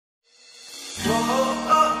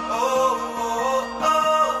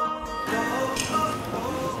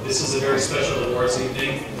This is a very special awards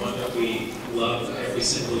evening, one that we love every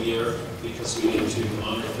single year because we get to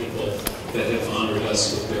honor people that have honored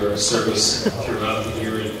us with their service throughout the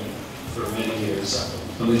year and for many years.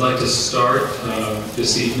 And we'd like to start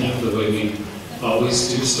this evening the way we always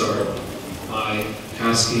do start, by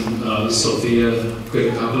asking Sophia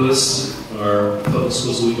Guidakopoulos, our Public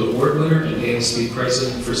Schools Week Award winner and ASB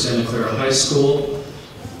president for Santa Clara High School.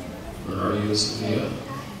 Where are you, Sophia?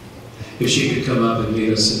 If she could come up and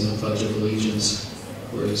lead us in the Pledge of Allegiance.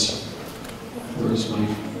 Where's my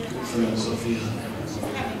good friend Sophia?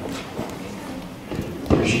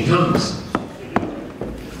 Here she comes.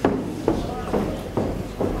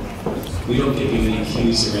 We don't give you any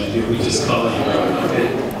cues around here. We just call you out. Okay?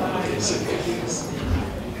 Okay, so good cues.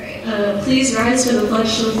 Please rise for the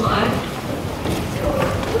pledge to the flag.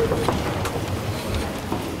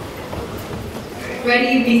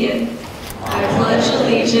 Ready, begin. I pledge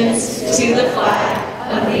allegiance to the flag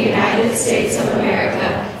of the United States of America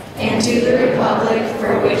and to the republic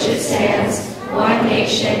for which it stands, one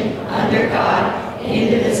nation, under God,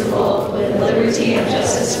 indivisible, with liberty and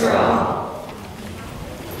justice for all.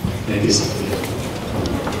 Thank you, Sophia.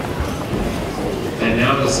 And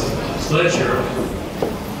now it's a pleasure,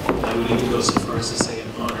 I would even go so far as to say an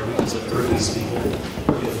honor, because I've heard these people,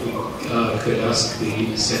 if we could ask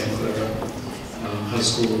the Santa Clara High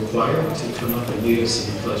School choir to come up and lead us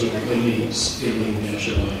in the Pledge of Allegiance in the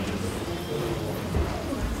national anthem.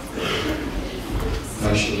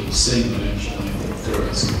 Actually, sing the national anthem for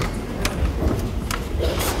us.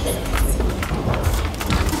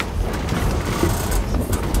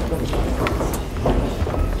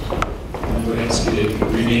 I would ask you to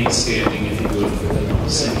remain standing, if you would, for the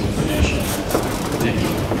singing of the national anthem. Thank you.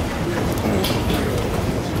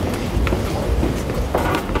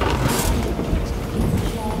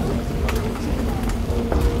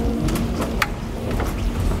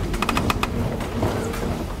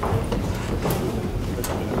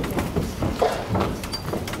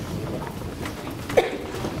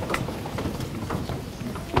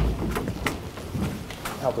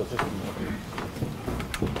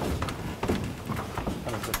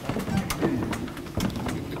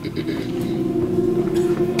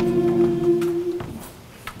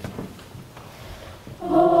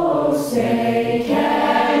 Oh, say,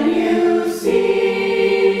 can you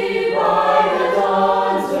see by the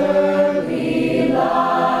dawn's early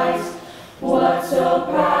light what so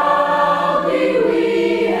proudly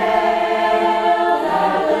we hailed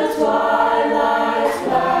at the twilight's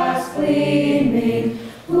last gleaming,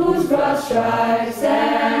 whose broad stripes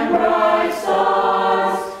and bright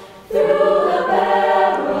stars through the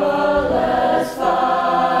perilous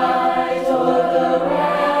fight o'er the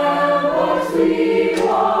ramparts we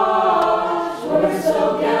watched were so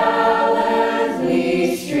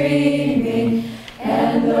gallantly streaming,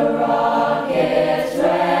 and the rocket's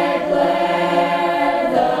red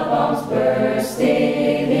glare, the bombs bursting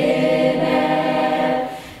in air,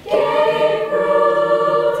 gave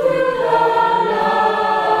proof through the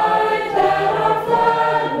night that our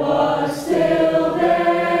flag was still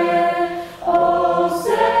there. Oh,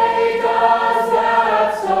 say does that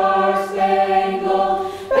star-spangled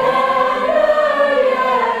banner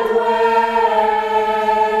yet wave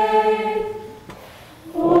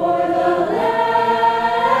o'er the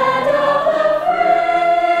land of the free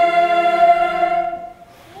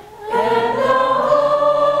and the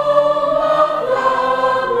home of the brave?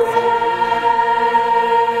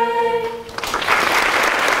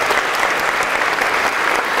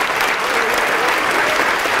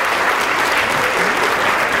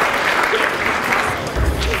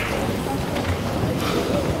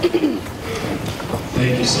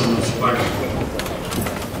 Thank you so much, choir.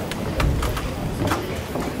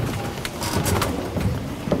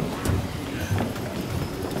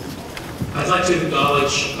 I'd like to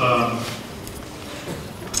acknowledge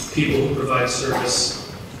people who provide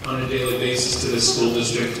service on a daily basis to this school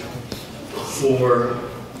district for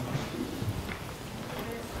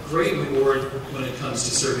great reward when it comes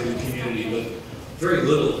to serving the community, but very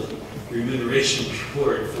little remuneration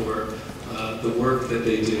reward for the work that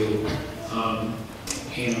they do.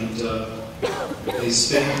 They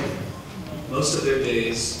spend most of their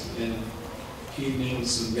days and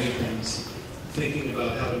evenings and weekends thinking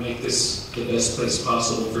about how to make this the best place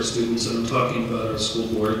possible for students, and I'm talking about our school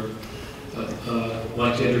board. I'd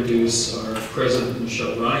like to introduce our president,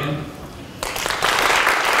 Michelle Ryan.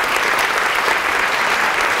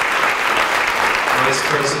 Vice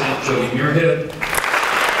President, Jody Muirhead.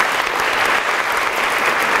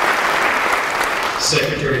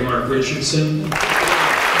 Secretary Mark Richardson.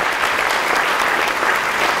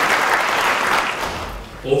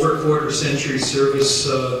 over quarter-century service,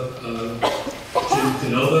 Jim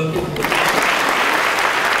Canova.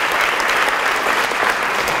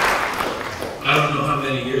 I don't know how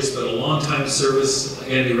many years, but a long-time service,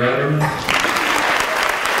 Andy Ratterman.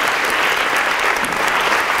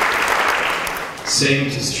 Same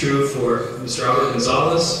is true for Mr. Albert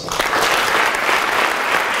Gonzalez.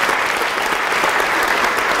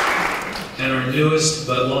 And our newest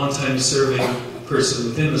but long-time serving person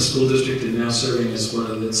within the school district and now serving as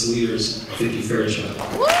one of its leaders, Vicki Fairchild.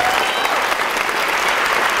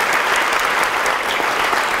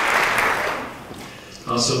 I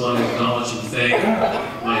also want to acknowledge and thank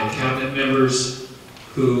my cabinet members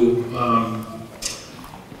who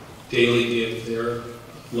daily give their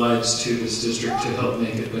lives to this district to help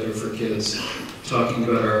make it better for kids. Talking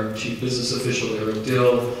about our Chief Business Official, Eric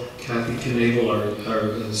Dill, Kathy Knable,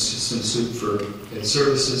 our Assistant Sup for Ed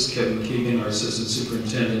Services, Kevin Keegan, our Assistant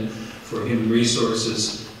Superintendent for Human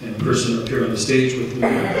Resources, and the person up here on the stage with me,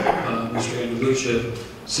 Mr. Andrew Lucia,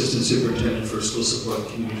 Assistant Superintendent for School Support and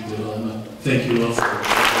Community Development. Thank you all for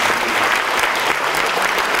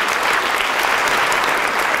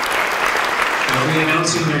I'll be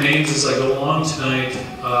announcing their names as I go along tonight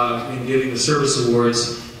in giving the service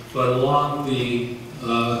awards, but along the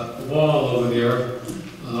wall over there,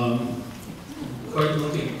 quite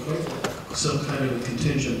some kind of a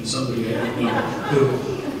contingent, somebody I don't know,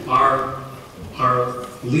 who are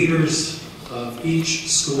leaders of each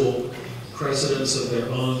school, presidents of their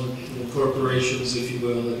own corporations, if you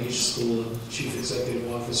will, at each school, chief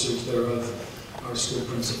executive officers thereof, our school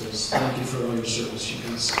principals. Thank you for all your service, you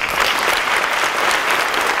guys.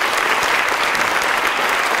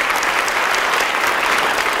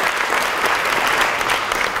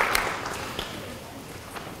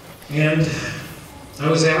 And I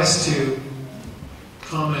was asked to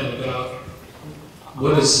comment about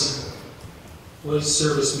what does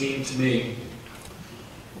service mean to me.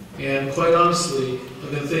 And quite honestly,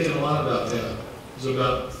 I've been thinking a lot about that. I was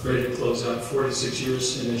about ready to close out 46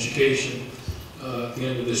 years in education at the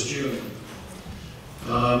end of this June.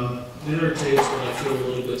 There are days when I feel a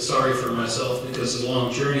little bit sorry for myself because the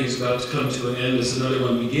long journey is about to come to an end as another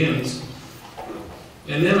one begins.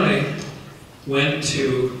 And then I went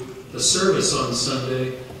to a service on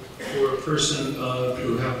Sunday for a person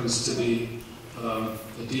who happens to be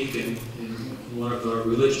a deacon in one of our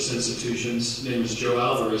religious institutions. His name is Joe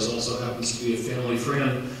Alvarez, also happens to be a family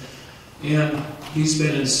friend. And he's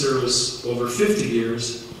been in service over 50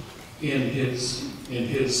 years in his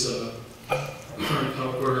current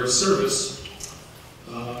order of service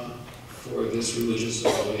for this religious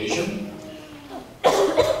affiliation.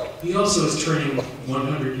 He also is turning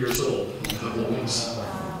 100 years old in a couple of weeks.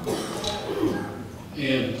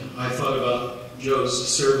 And I thought about Joe's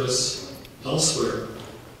service elsewhere.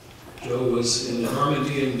 Joe was in the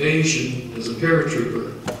Normandy invasion as a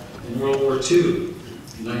paratrooper in World War II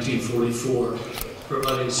in 1944,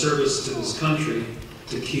 providing service to this country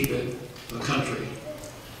to keep it a country.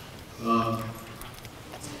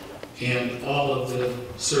 And all of the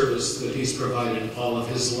service that he's provided all of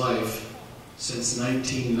his life since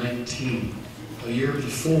 1919, a year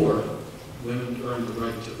before women earned the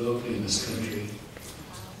right to vote in this country.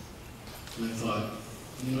 And I thought,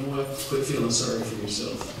 you know what? Quit feeling sorry for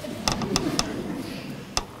yourself.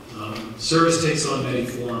 Service takes on many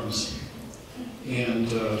forms. And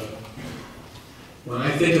when I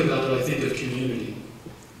think about it, I think of community.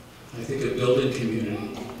 I think of building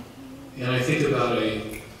community. And I think about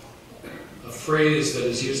a phrase that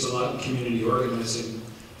is used a lot in community organizing.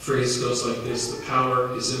 The phrase goes like this: the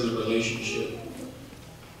power is in the relationship.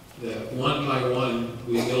 That one by one,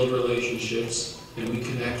 we build relationships and we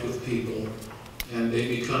connect with people, and they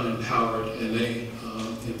become empowered, and they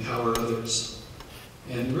empower others.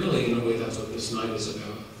 And really, in a way, that's what this night is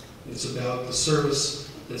about. It's about the service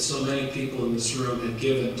that so many people in this room have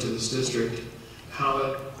given to this district, how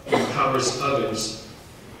it empowers others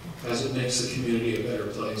as it makes the community a better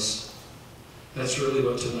place. That's really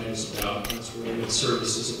what tonight is about. That's really what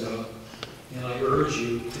service is about. And I urge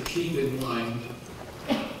you to keep in mind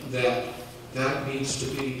that that needs to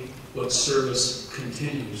be what service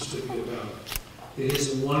continues to be about. It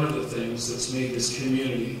is one of the things that's made this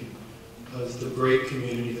community the great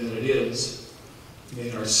community that it is,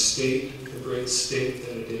 made our state the great state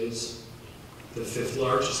that it is, the 5th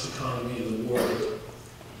largest economy in the world,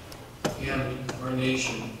 and our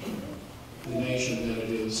nation, the nation that it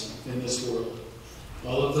is in this world.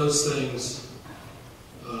 All of those things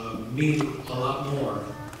mean a lot more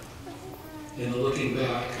in the looking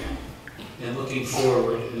back and looking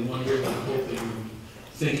forward and wondering and hoping,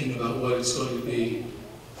 thinking about what it's going to be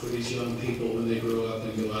for these young people when they grow up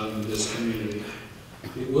and go out into this community.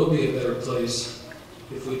 It will be a better place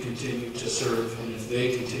if we continue to serve and if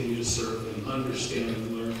they continue to serve and understand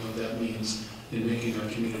and learn what that means in making our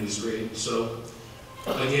communities great. So,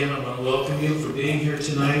 again, I want to welcome you for being here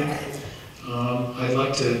tonight. I'd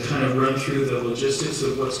like to kind of run through the logistics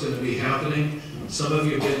of what's going to be happening. Some of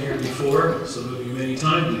you have been here before, some of you many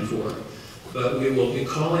times before, but we will be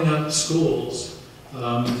calling up schools.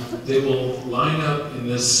 They will line up in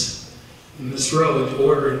this row in the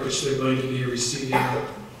order in which they're going to be receiving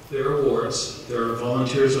their awards. There are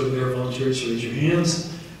volunteers over there. Volunteers, raise your hands,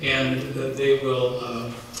 and they will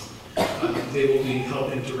be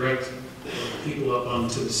helping direct people up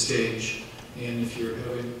onto the stage. And if you're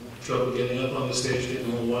having trouble getting up on the stage, getting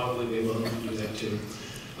a little wobbly, they will help you do that too.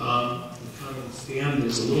 Kind of stand.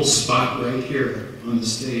 There's a little spot right here on the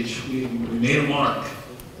stage. We made a mark.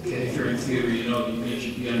 Okay, if you're in theater, you know you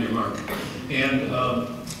should be on your mark. And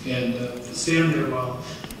stand there while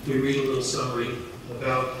we read a little summary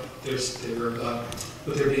about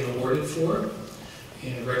what they're being awarded for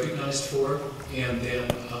and recognized for, and then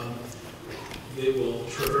they will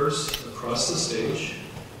traverse across the stage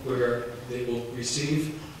where they will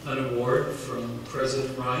receive an award from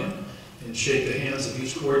President Ryan and shake the hands of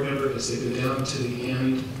each board member as they go down to the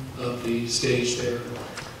end of the stage there,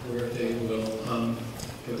 where they will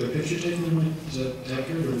have their picture taken. Is that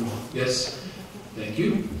accurate or no? Yes? Thank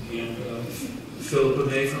you. And Philippa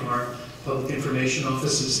May from our Public Information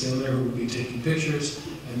Office is down there who will be taking pictures,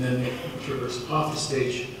 and then they traverse off the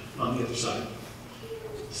stage on the other side.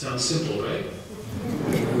 Sounds simple, right?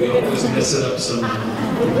 We always mess it up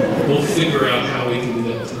somehow. We'll figure out how we can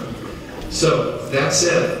do that tonight. So, that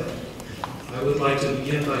said, I would like to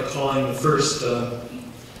begin by calling the first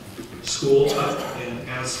school up and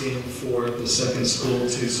asking for the second school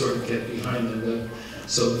to sort of get behind them.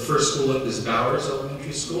 So the first school up is Bowers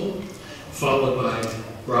Elementary School, followed by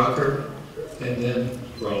Rocker, and then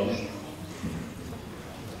Raleigh.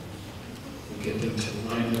 We'll get them to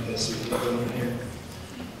line up as we get going here.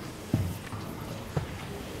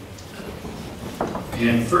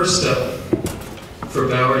 And first up for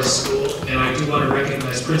Bowers School, and I do want to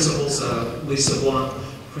recognize principals, Lisa Blanc,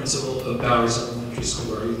 principal of Bowers Elementary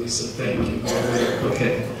School. Are you, Lisa? Thank you.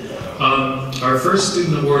 Okay. Our first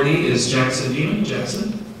student awardee is Jackson Neiman.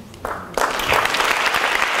 Jackson.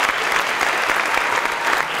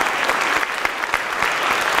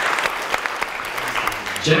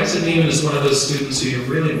 Jackson Neiman is one of those students who you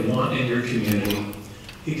really want in your community.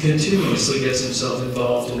 He continuously gets himself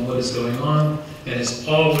involved in what is going on and is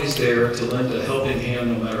always there to lend a helping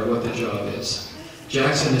hand no matter what the job is.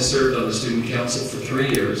 Jackson has served on the student council for 3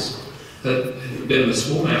 years, been the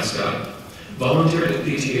school mascot, volunteered at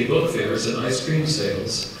PTA book fairs and ice cream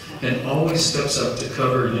sales, and always steps up to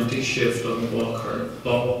cover an empty shift on the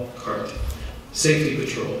ball cart, safety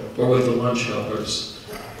patrol, or with the lunch helpers.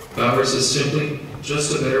 Bowers is simply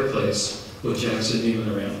just a better place with Jackson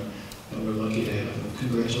Neiman around, and we're lucky to have him.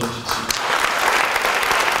 Congratulations.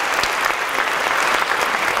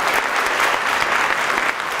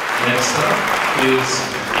 Next up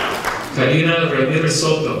is Karina Ramirez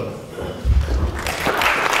Soto.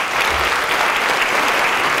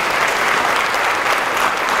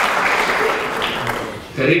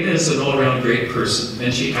 Karina is an all-around great person,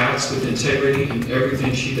 and she acts with integrity in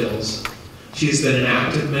everything she does. She has been an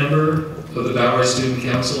active member of the Bowers Student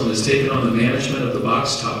Council and has taken on the management of the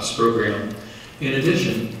Box Tops program. In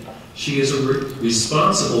addition, she is a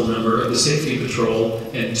responsible member of the Safety Patrol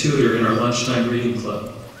and tutor in our lunchtime reading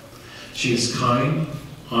club. She is kind,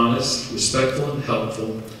 honest, respectful, and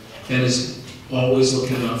helpful, and is always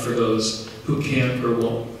looking out for those who can't or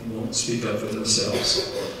won't speak up for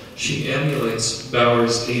themselves. She emulates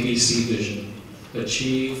Bowers' ABC vision: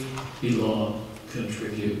 achieve, belong,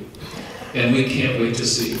 contribute. And we can't wait to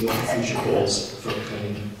see what the future holds for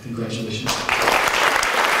Karina. Congratulations.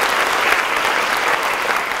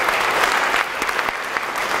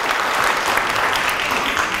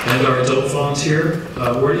 And our adult volunteer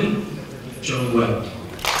awardee, Joan Webb.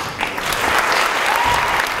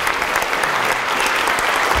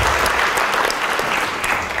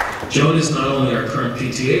 Joan is not only our current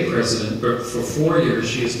PTA president, but for 4 years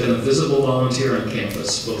she has been a visible volunteer on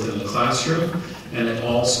campus, both in the classroom and at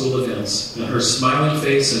all school events, and her smiling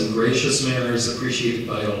face and gracious manner is appreciated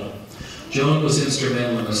by all. Joan was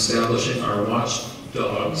instrumental in establishing our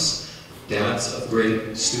Watchdogs, Dads of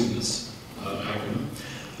Great Students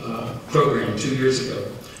program 2 years ago,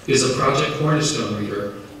 is a Project Cornerstone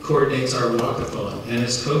reader, coordinates our walkathon, and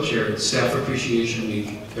has co-chaired Staff Appreciation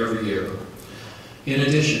Week every year. In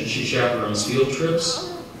addition, she chaperones field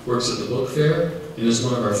trips, works at the book fair, and is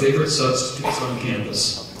one of our favorite substitutes on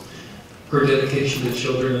campus. Her dedication to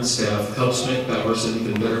children and staff helps make Bowers an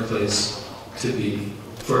even better place to be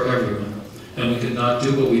for everyone, and we could not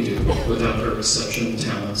do what we do without her exceptional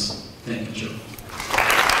talents. Thank you, Jill.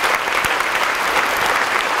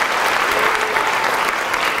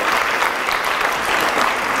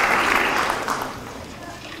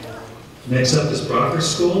 Next up is Brocker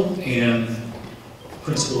School and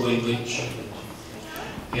Principal Wayne Leach.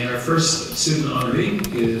 And our first student honoree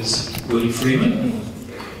is Woody Freeman.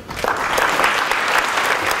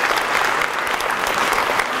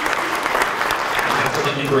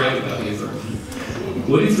 Let me brag about you for a minute.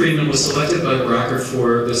 Woody Freeman was selected by Brocker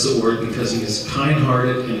for this award because he is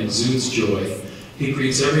kind-hearted and exudes joy. He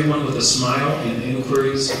greets everyone with a smile and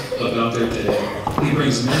inquiries about their day. He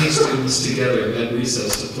brings many students together at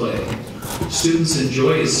recess to play. Students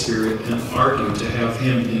enjoy his spirit and argue to have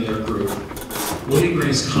him in their group. Woody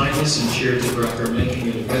brings kindness and cheer to Brocker, making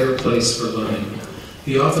it a better place for learning.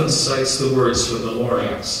 He often cites the words from the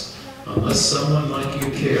Lorax, "Unless someone like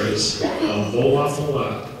you cares a whole awful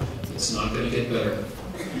lot, it's not going to get better."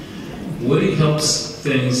 Woody helps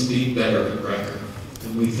things be better at Brocker,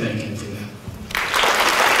 and we thank him for that.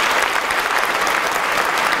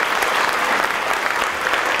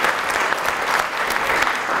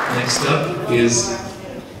 Next up is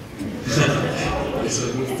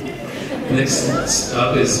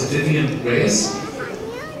Vivian Reyes.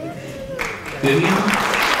 Vivian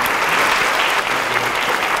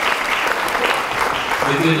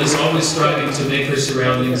is always striving to make her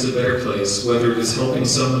surroundings a better place, whether it is helping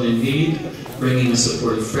someone in need, bringing a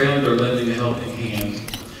supportive friend, or lending a helping hand.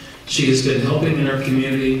 She has been helping in our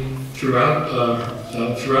community through her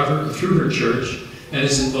church and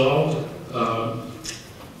is involved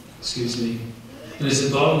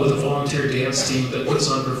with a volunteer dance team that puts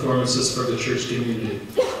on performances for the church community.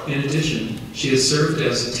 In addition, she has served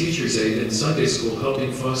as a teacher's aide in Sunday school,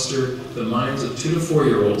 helping foster the minds of 2 to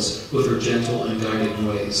 4-year-olds with her gentle and guiding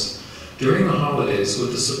ways. During the holidays,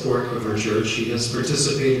 with the support of her church, she has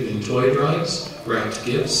participated in toy drives, wrapped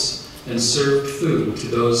gifts, and served food to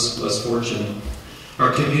those less fortunate.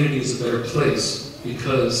 Our community is a better place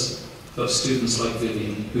because of students like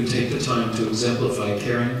Vivian, who take the time to exemplify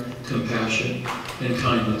caring, compassion, and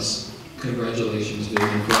kindness. Congratulations,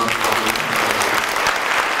 Vivian.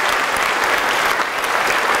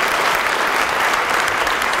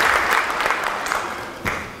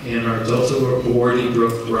 And our Delta awardee,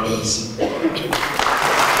 Brooke Robinson.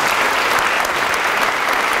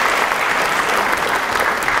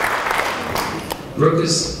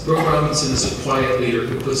 Brooke Robinson is a quiet leader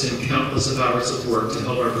who puts in countless of hours of work to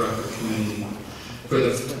help our Brocker community. For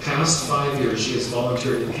the past 5 years, she has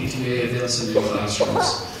volunteered at PTA events and in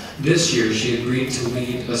classrooms. This year, she agreed to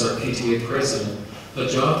lead as our PTA president, a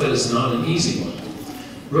job that is not an easy one.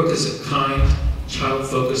 Brooke is a kind,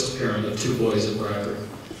 child-focused parent of 2 boys at Brocker,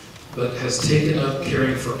 but has taken up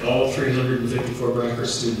caring for all 354 Brocker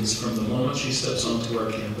students from the moment she steps onto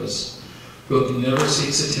our campus. Brooke never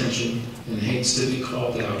seeks attention and hates to be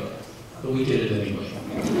called out, but we did it anyway.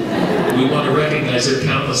 We want to recognize her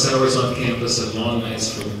countless hours on campus and long nights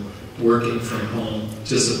from working from home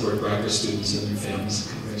to support Brocker students and their families.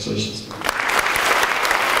 Congratulations.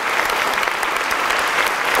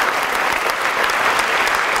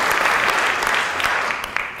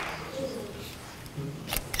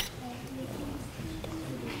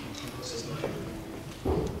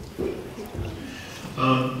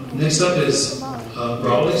 Next up is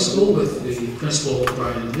Brawley School with the principal,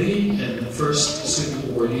 Brian Lee, and the first student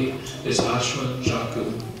awardee is Ashwin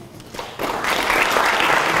Jaku.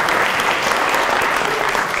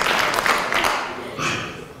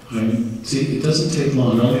 See, it doesn't take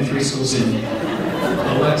long, only 3 schools in.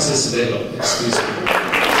 Alexis Vale, excuse me.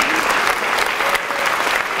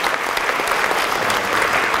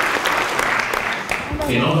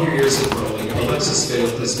 In all your years at Brawley, Alexis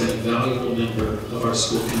Vale has been a valuable member of our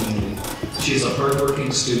school community. She is a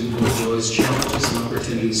hardworking student who enjoys challenges and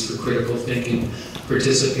opportunities for critical thinking,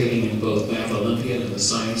 participating in both Math Olympiad and the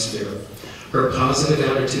Science Fair. Her positive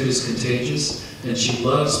attitude is contagious, and she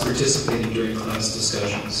loves participating during class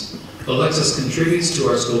discussions. Alexis contributes to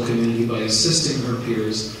our school community by assisting her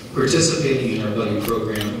peers, participating in our buddy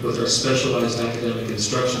program with our specialized academic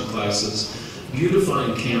instruction classes,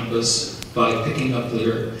 beautifying campus by picking up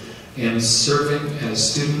litter, and serving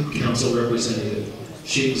as student council representative.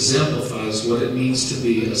 She exemplifies what it means to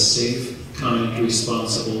be a safe, kind,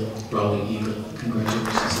 responsible Brawley Eagle.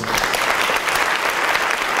 Congratulations.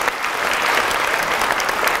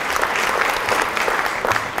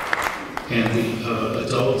 And the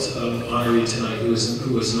adult honoree tonight who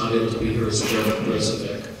was not able to be here is Jeff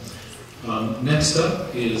Brezovec. Next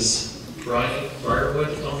up is Brian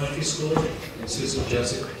Briarwood Elementary Elementary School, and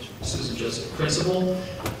Susan Jessup, Principal.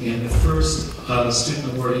 And the first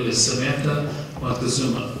student awardee is Samantha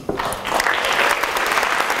Montezuma.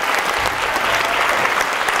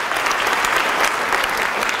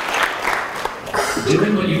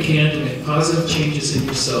 Doing what you can to make positive changes in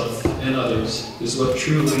yourself and others is what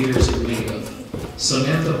true leaders are made of.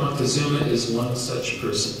 Samantha Montezuma is one such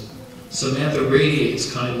person. Samantha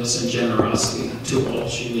radiates kindness and generosity to all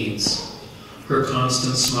she meets. Her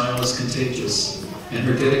constant smile is contagious, and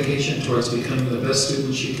her dedication towards becoming the best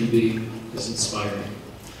student she can be is inspiring.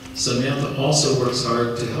 Samantha also works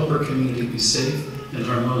hard to help her community be safe and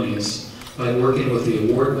harmonious by working with the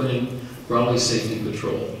award-winning Raleigh Safety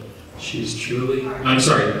Patrol. She's truly, I'm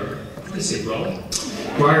sorry, what did I say, Raleigh?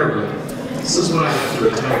 Briarwood. This is what I have to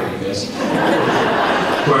retire, you guys.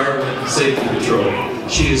 Briarwood Safety Patrol.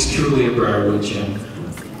 She is truly a Briarwood gem.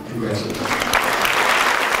 Congratulations.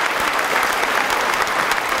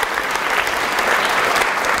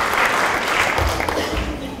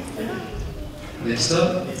 Next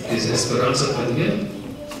up is Esperanza Padilla.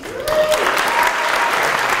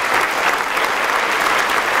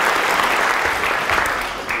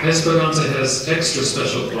 Esperanza has extra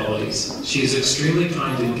special qualities. She is extremely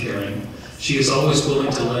kind and caring. She is always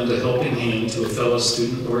willing to lend a helping hand to a fellow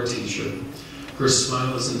student or a teacher. Her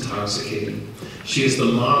smile is intoxicating. She is the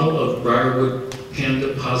model of Briarwood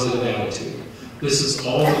Panda positive attitude. This is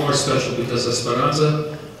all the more special because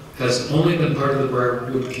Esperanza has only been part of the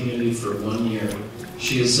Briarwood community for 1 year.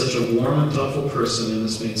 She is such a warm and thoughtful person and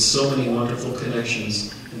has made so many wonderful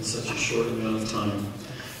connections in such a short amount of time.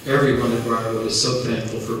 Everyone at Briarwood is so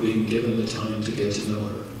thankful for being given the time to get to know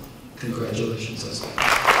her. Congratulations, Esther.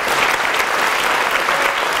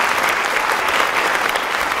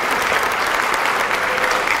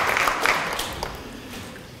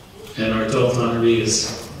 And our adult honoree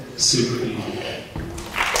is Super E.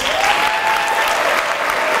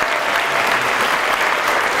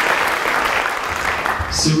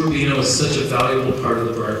 Sue Rubino is such a valuable part of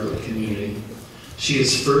the Briarwood community. She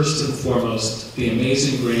is first and foremost the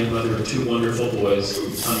amazing grandmother of 2 wonderful boys,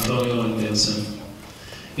 Antonio and Vincent.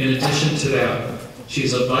 In addition to that,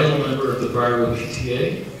 she's a vital member of the Briarwood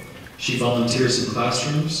PTA. She volunteers in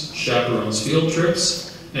classrooms, chaperones field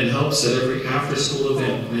trips, and helps at every after-school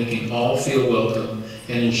event, making all feel welcome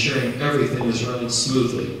and ensuring everything is running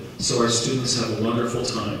smoothly so our students have a wonderful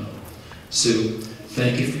time. Sue,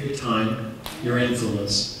 thank you for your time, your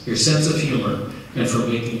influence, your sense of humor, and for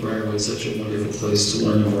making Briarwood such a wonderful place to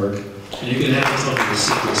learn and work. And you can have to tell me your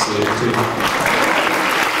secrets later, too.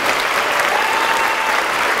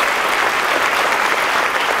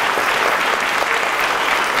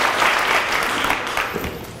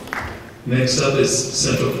 Next up is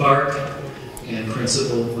Central Park and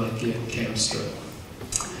Principal Mike Kamstra.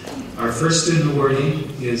 Our first student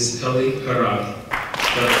awardee is Ellie Arai.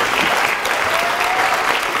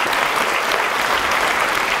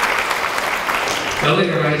 Ellie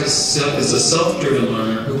Arai is a self-driven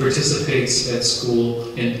learner who participates at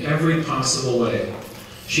school in every possible way.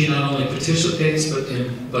 She not only participates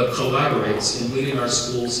but collaborates in leading our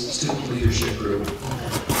school's student leadership group.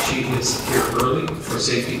 She is here early for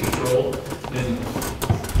safety patrol and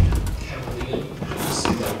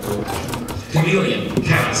chameleon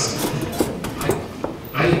cast.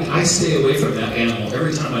 I stay away from that animal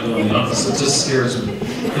every time I go in the office. It just scares me.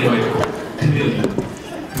 Anyway, chameleon.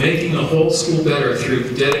 Making the whole school better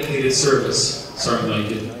through dedicated service. Sorry,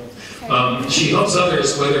 Mike. She helps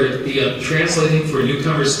others, whether it be translating for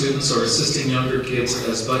newcomer students or assisting younger kids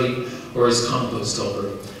as buddy or as compost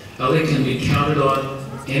helper. Ellie can be counted on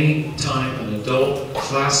any time an adult,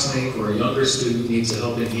 classmate, or a younger student needs a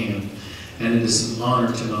helping hand, and it is an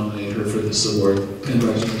honor to nominate her for this award.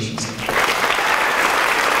 Congratulations.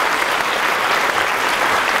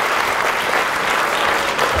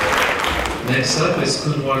 Next up is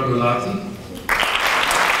Kunwar Gulati.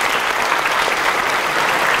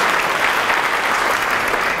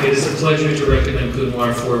 It is a pleasure to recommend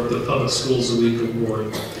Kunwar for the Public Schools a Week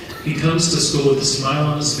Award. He comes to school with a smile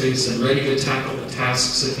on his face and ready to tackle the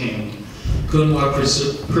tasks at hand. Kunwar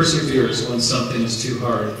perseveres when something is too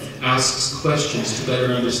hard, asks questions to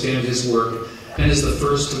better understand his work, and is the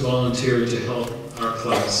first to volunteer to help our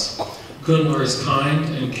class. Kunwar is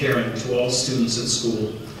kind and caring to all students at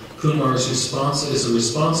school. Kunwar is a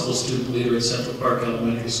responsible student leader at Central Park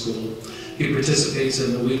Elementary School. He participates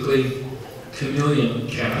in the weekly Chameleon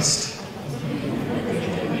Cast,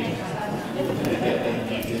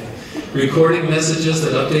 recording messages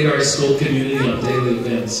that update our school community on daily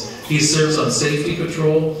events. He serves on safety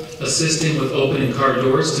patrol, assisting with opening car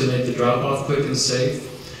doors to make the drop-off quick and safe.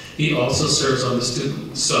 He also serves on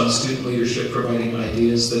student leadership, providing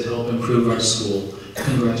ideas that help improve our school.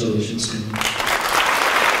 Congratulations, Kim.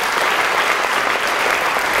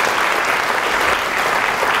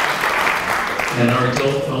 And our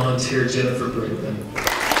adult volunteer, Jennifer Brickman.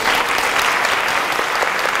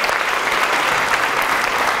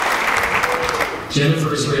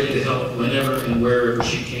 Jennifer is ready to help whenever and wherever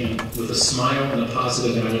she can, with a smile and a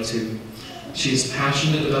positive attitude. She is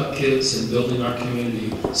passionate about kids and building our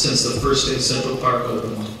community since the first day Central Park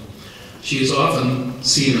opened. She is often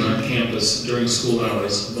seen on our campus during school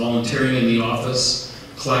hours, volunteering in the office,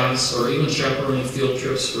 class, or even chaperoning field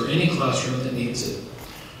trips for any classroom that needs it.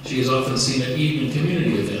 She is often seen at evening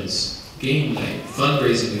community events, game night,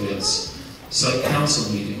 fundraising events, site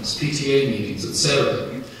council meetings, PTA meetings,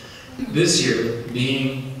 etc. This year,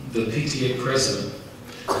 being the PTA president,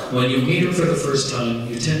 when you meet her for the first time,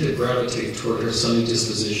 you tend to gravitate toward her sunny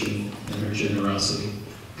disposition and her generosity.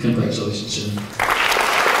 Congratulations, Jen.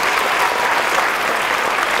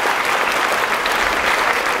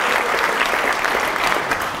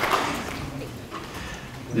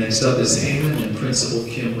 Next up is Heyman and Principal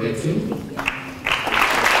Kim Wakefield.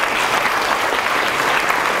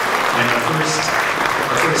 And our first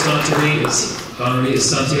honoree is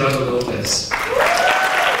Santiago Lopez.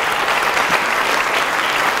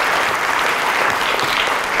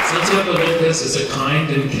 Santiago Lopez is a kind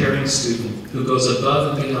and caring student who goes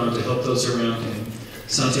above and beyond to help those around him.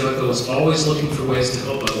 Santiago is always looking for ways to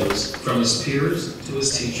help others, from his peers to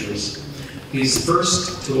his teachers. He's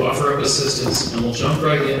first to offer up assistance and will jump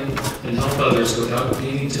right in and help others without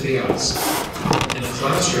needing to be asked. In the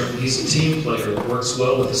classroom, he's a team player, works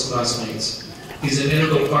well with his classmates. He's an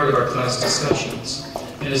integral part of our class discussions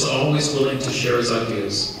and is always willing to share his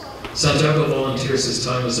ideas. Santiago volunteers his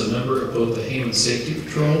time as a member of both the Heyman Safety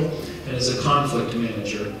Patrol and as a conflict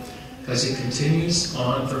manager. As he continues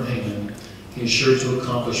on from Heyman, he is sure to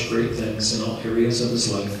accomplish great things in all areas of his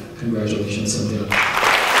life. Congratulations, Santiago.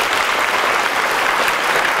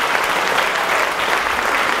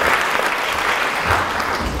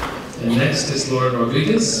 And next is Laura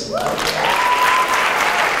Rodriguez.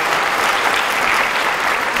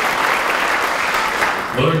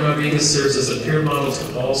 Laura Rodriguez serves as a peer model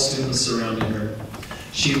to all students surrounding her.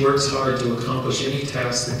 She works hard to accomplish any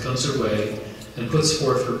task that comes her way and puts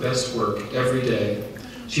forth her best work every day.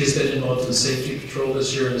 She has been involved in Safety Patrol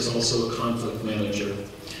this year and is also a conflict manager.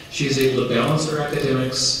 She is able to balance her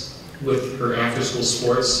academics with her after-school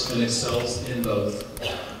sports and excels in both.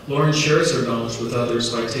 Lauren shares her knowledge with others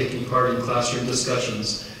by taking part in classroom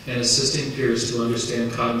discussions and assisting peers to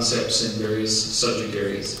understand concepts in various subject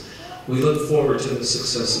areas. We look forward to the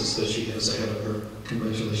successes that she has ahead of her.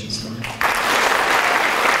 Congratulations, Lauren.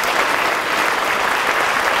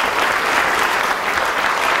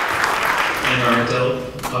 And our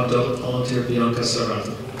adult volunteer, Bianca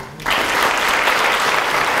Sarato.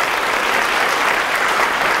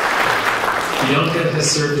 Bianca has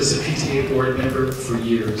served as a PTA board member for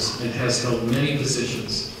years and has held many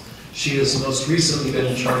positions. She has most recently been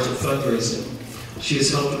in charge of fundraising. She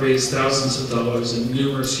has helped raise thousands of dollars in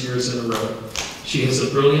numerous years in a row. She has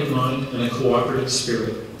a brilliant mind and a cooperative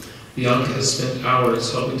spirit. Bianca has spent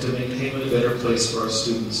hours helping to make Heyman a better place for our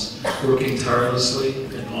students, working tirelessly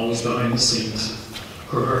and always behind the scenes.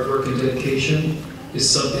 Her hard work and dedication is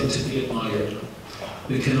something to be admired.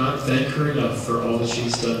 We cannot thank her enough for all that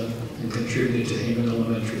she's done and contributed to Heyman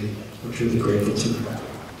Elementary. We're truly grateful to her.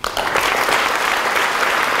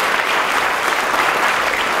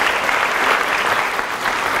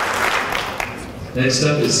 Next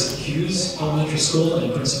up is Hughes Elementary School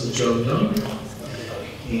and Principal Joe Young.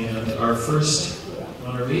 And our first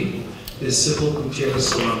honoree is Sybil Gutierrez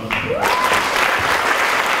Solano.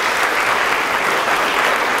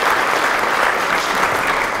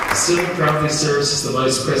 Sybil proudly serves as the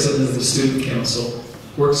Vice President of the Student Council,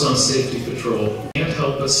 works on Safety Patrol. Can't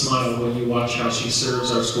help but smile when you watch how she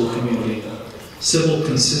serves our school community. Sybil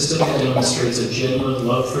consistently demonstrates a genuine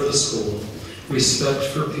love for the school, respect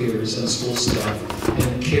for peers and school staff,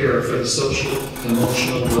 and care for the social,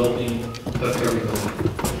 emotional well-being of everybody.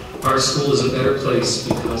 Our school is a better place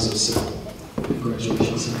because of Sybil.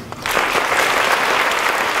 Congratulations, Sybil.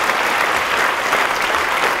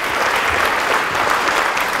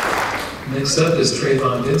 Next up is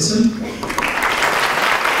Trayvon Vinson.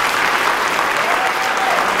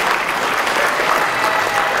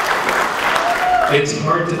 It's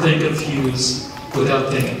hard to think of Hughes without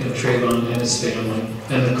thinking of Trayvon and his family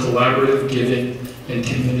and the collaborative, giving, and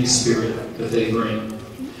community spirit that they bring.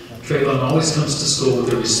 Trayvon always comes to school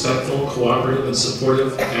with a respectful, cooperative, and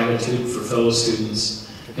supportive attitude for fellow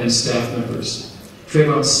students and staff members.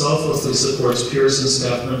 Trayvon selflessly supports peers and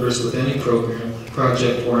staff members with any program,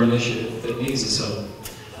 project, or initiative that needs his help.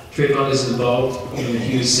 Trayvon is involved in the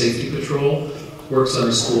Hughes Safety Patrol, works on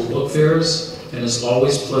school book fairs, and is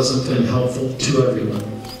always pleasant and helpful to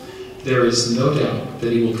everyone. There is no doubt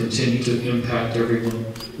that he will continue to impact everyone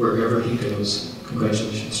wherever he goes.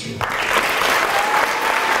 Congratulations, Trayvon.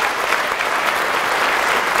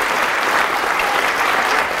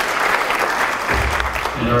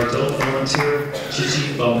 And our adult volunteer,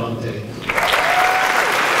 Gigi Belmonte.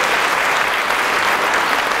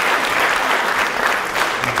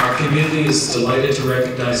 Our community is delighted to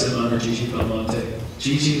recognize and honor Gigi Belmonte.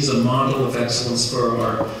 Gigi is a model of excellence for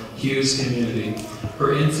our Hughes community.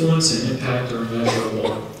 Her influence and impact are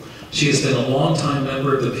immeasurable. She has been a long-time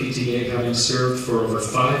member of the PTA, having served for over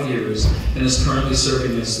 5 years, and is currently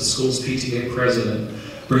serving as the school's PTA president,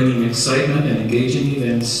 bringing excitement and engaging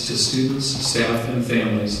events to students, staff, and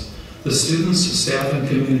families. The students, staff, and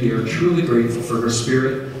community are truly grateful for her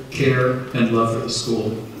spirit, care, and love for the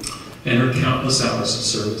school, and her countless hours of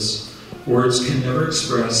service. Words can never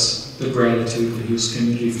express the gratitude the Hughes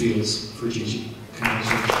community feels for Gigi.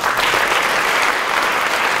 Congratulations.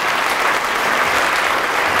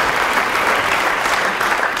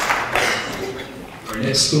 Our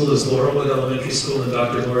next school is Laurelwood Elementary School, and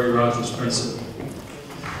Dr. Lori Rogers, principal.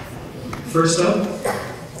 First up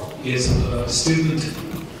is student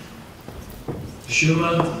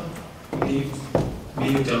Shuma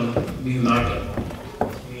Miyanaga.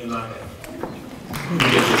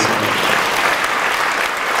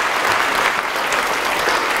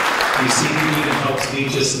 You see, he even helped me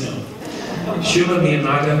just now. Shuma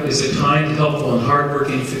Miyanaga is a kind, helpful, and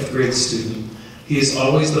hardworking 5th grade student. He is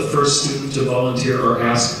always the first student to volunteer or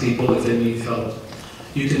ask people if they need help.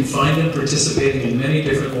 You can find him participating in many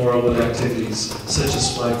different Laurelwood activities, such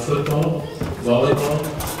as flag football, volleyball,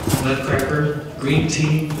 nutcracker, green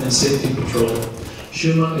team, and safety patrol.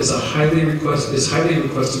 Shuma is highly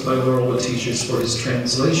requested by Laurelwood teachers for his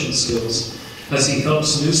translation skills, as he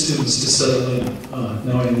helps new students to settle in.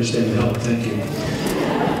 Now I understand the help, thank you.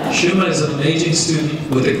 Shuma is an amazing student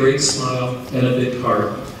with a great smile and a big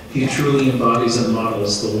heart. He truly embodies and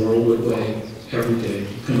models the Laurelwood way every day.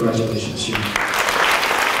 Congratulations, Shuma.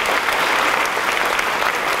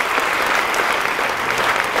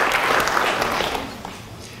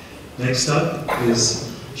 Next up is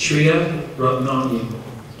Shreya Ratnani.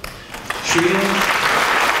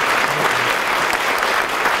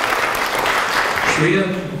 Shreya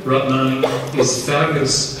Ratnani is a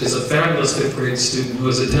fabulous 5th grade student who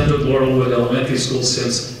has attended Laurelwood Elementary School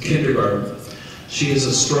since kindergarten. She is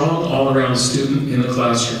a strong all-around student in the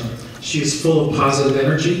classroom. She is full of positive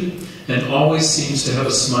energy and always seems to have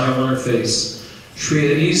a smile on her face.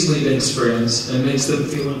 Shreya easily makes friends and makes them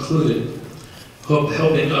feel included,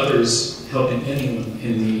 helping others, helping anyone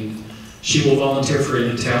in need. She will volunteer for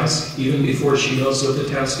any task, even before she knows what the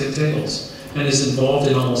task entails, and is involved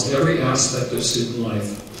in almost every aspect of student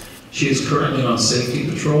life. She is currently on safety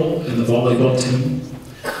patrol and the volleyball team.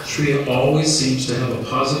 Shreya always seems to have a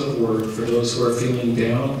positive word for those who are feeling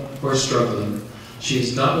down or struggling. She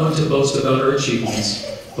is not one to boast about her achievements,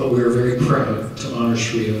 but we are very proud to honor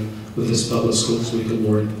Shreya with this Public Schools Week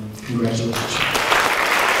Award. Congratulations.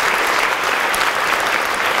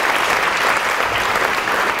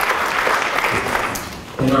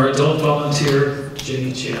 And our adult volunteer,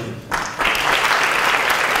 Jenny Chan.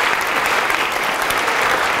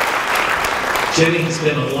 Jenny has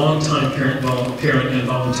been a long-time parent and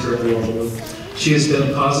volunteer at Laurelwood. She has been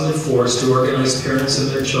a positive force to organize parents and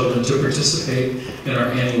their children to participate in our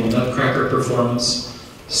annual Nutcracker performance,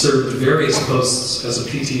 served various posts as a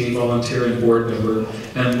PTA volunteer and board member,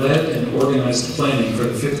 and led and organized planning for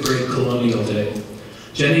the 5th grade Colonial Day.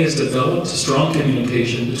 Jenny has developed strong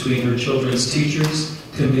communication between her children's teachers,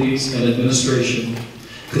 committees, and administration,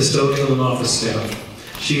 custodial and office staff.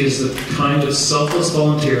 She is the kind of selfless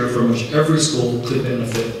volunteer from which every school could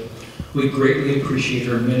benefit. We greatly appreciate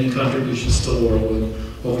her many contributions to Laurelwood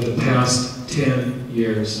over the past 10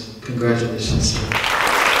 years. Congratulations.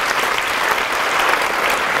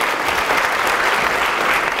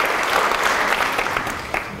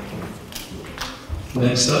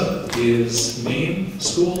 Next up is Main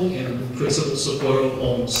School and Principal Socorro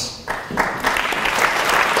Holmes.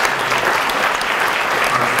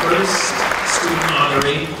 Our first student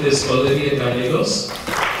honoree is Olivia Gallegos.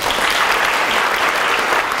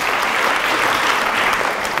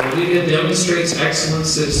 Olivia demonstrates excellent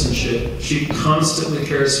citizenship. She constantly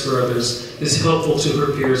cares for others, is helpful to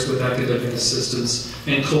her peers with academic assistance,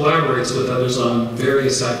 and collaborates with others on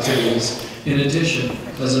various activities. In addition,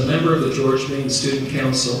 as a member of the George Main Student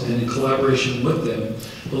Council and in collaboration with them,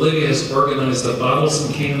 Olivia has organized the Bottles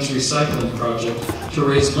and Cans Recycling Project to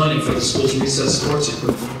raise money for the school's recess sports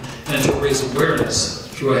equipment and to raise awareness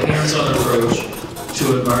through a hands-on approach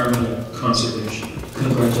to environmental conservation.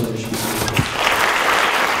 Congratulations.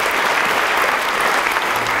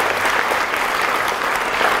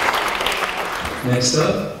 Next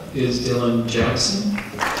up is Dylan Jackson.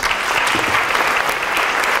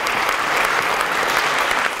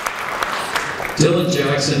 Dylan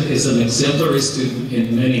Jackson is an exemplary student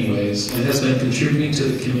in many ways and has been contributing to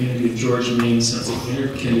the community of George Main since he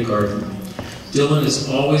entered kindergarten. Dylan is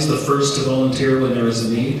always the first to volunteer when there is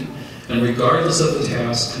a need, and regardless of the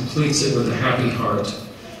task, completes it with a happy heart.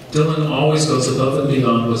 Dylan always goes above and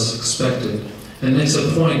beyond what's expected and makes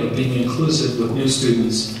a point of being inclusive with new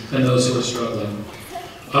students and those who are struggling.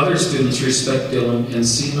 Other students respect Dylan and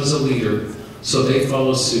see him as a leader, so they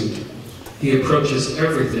follow suit. He approaches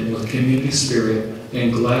everything with community spirit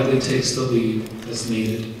and gladly takes the lead as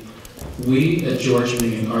needed. We at George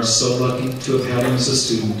Main are so lucky to have had him as a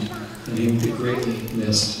student, and he will be greatly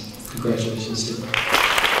missed. Congratulations, Dylan.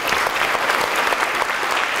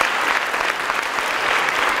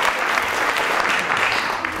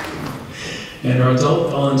 And our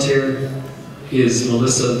adult volunteer is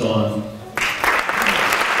Melissa Vaughn.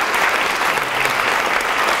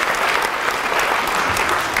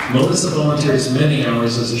 Melissa volunteers many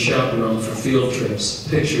hours as a chaperone for field trips,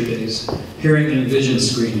 picture days, hearing and vision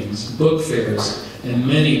screenings, book fairs, and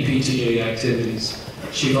many PTA activities.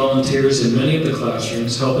 She volunteers in many of the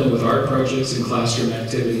classrooms, helping with art projects and classroom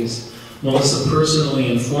activities. Melissa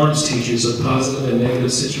personally informs teachers of positive and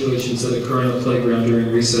negative situations that occur on the playground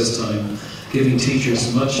during recess time, giving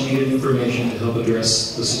teachers much needed information to help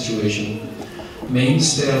address the situation. Main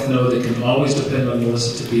staff know they can always depend on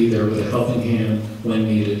Melissa to be there with a helping hand when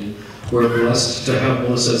needed. We're blessed to have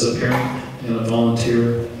Melissa as a parent and a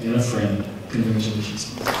volunteer and a friend.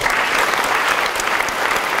 Congratulations.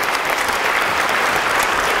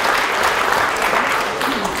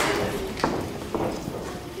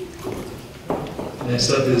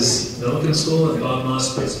 Next up is Millikan School and Bob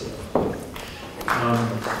Moss Principal.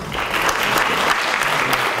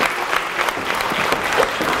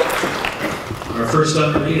 Our first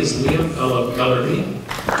honoree is Liam Ellerby.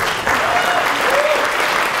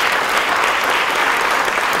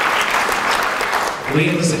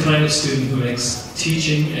 Liam is the kind of student who makes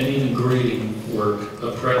teaching and even grading work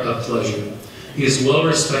a pleasure. He is well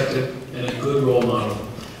respected and a good role model.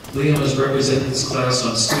 Liam has represented his class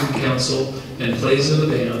on student council and plays in the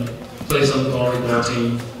band, plays on the volleyball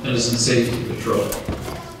team, and is in safety patrol.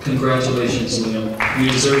 Congratulations, Liam. You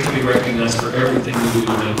deserve to be recognized for everything you do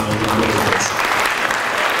to make Millikan residents.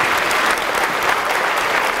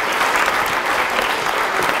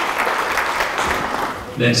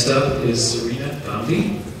 Next up is Serena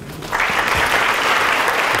Gandhi.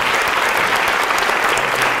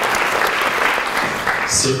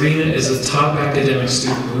 Serena is a top academic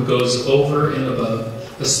student who goes over and above,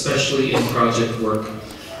 especially in project work.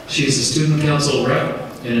 She is a student council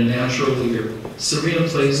rep and a natural leader. Serena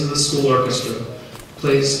plays in the school orchestra,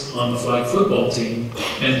 plays on the flag football team,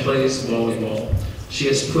 and plays volleyball. She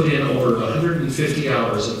has put in over 150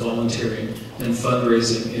 hours of volunteering and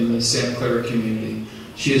fundraising in the Santa Clara community.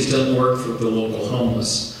 She has done work for the local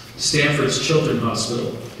homeless, Stanford's Children's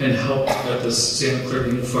Hospital, and helped at the Santa Clara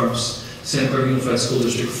Unified School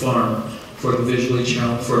District Farm for visually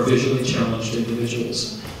challenged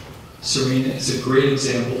individuals. Serena is a great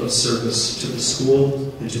example of service to the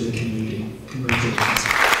school and to the community. Congratulations.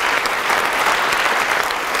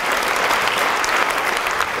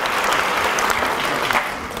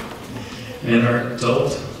 And our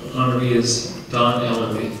adult honoree is Don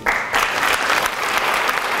Ellerby.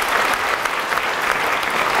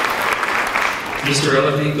 Mr.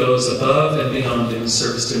 Ellerby goes above and beyond in his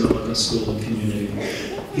service to Millikan School and community.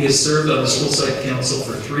 He has served on the school site council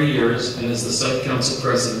for 3 years and is the site council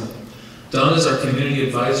president. Don is our community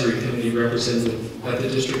advisory committee representative at the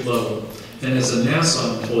district level, and as a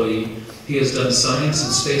NASA employee, he has done science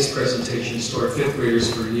and space presentations to our 5th graders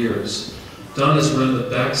for years. Don has run the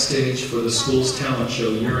backstage for the school's talent show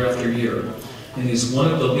year after year, and he's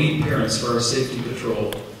one of the lead parents for our safety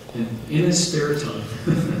patrol. And in his spare time,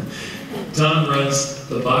 Don runs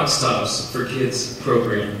the Box Tops for Kids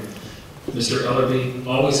program. Mr. Ellerby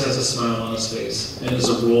always has a smile on his face and is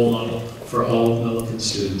a role model for all of Millikan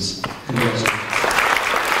students. Congratulations.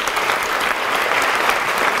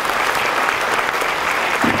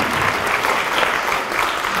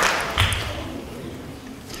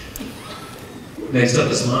 Next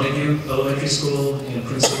up is Montague Elementary School and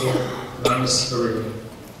Principal Ramos Herrera.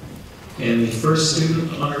 And the first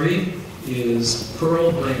student honoree is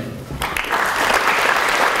Pearl Bland.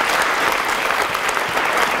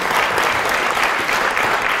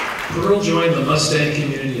 Pearl joined the Mustang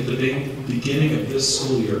community at the beginning of this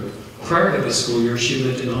school year. Prior to this school year, she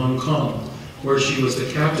lived in Hong Kong, where she was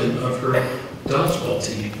the captain of her dodgeball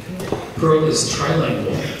team. Pearl is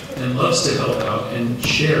trilingual and loves to help out and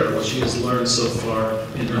share what she has learned so far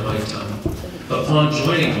in her lifetime. Upon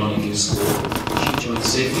joining Montague School, she joined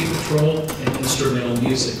Safety Patrol and instrumental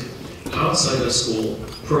music. Outside of school,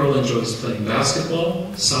 Pearl enjoys playing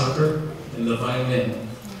basketball, soccer, and the violin.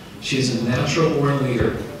 She is a natural-born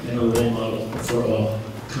leader and a role model for all.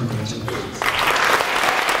 Congratulations.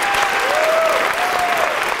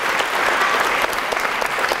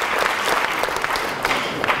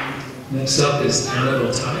 Next up is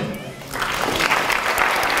Annabelle Tide.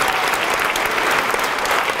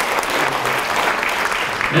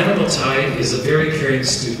 Annabelle Tide is a very caring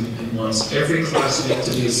student and wants every classmate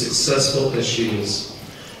to be as successful as she is.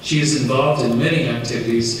 She is involved in many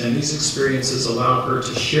activities, and these experiences allow her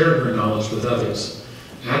to share her knowledge with others.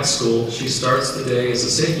 At school, she starts the day as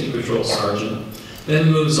a safety patrol sergeant,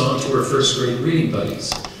 then moves on to her first grade reading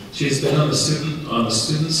buddies. She has been on the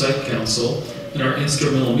student site council in our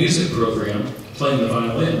instrumental music program, playing the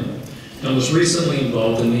violin, and was recently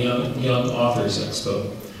involved in the Young Authors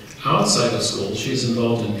Expo. Outside of school, she is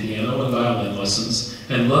involved in piano and violin lessons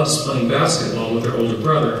and loves playing basketball with her older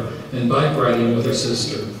brother and bike riding with her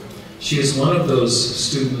sister. She is one of those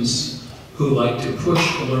students who like to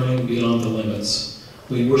push learning beyond the limits.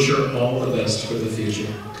 We wish her all the best for the future.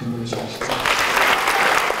 Congratulations.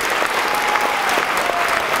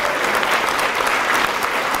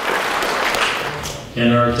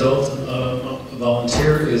 And our adult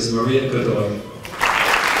volunteer is Maria Godoy.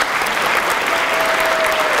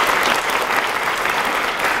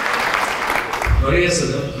 Maria is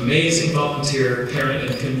an amazing volunteer, parent,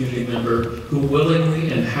 and community member who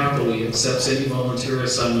willingly and happily accepts any volunteer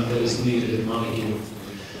assignment that is needed at Montague.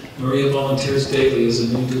 Maria volunteers daily as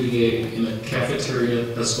a new duty aide in a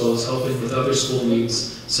cafeteria, as well as helping with other school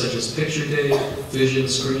needs such as picture day, vision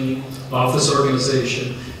screening, office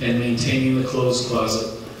organization, and maintaining the clothes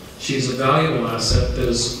closet. She is a valuable asset that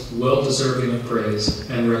is well-deserving of praise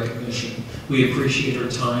and recognition. We appreciate her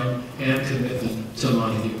time and commitment to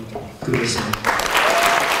Montague. Kudos to her.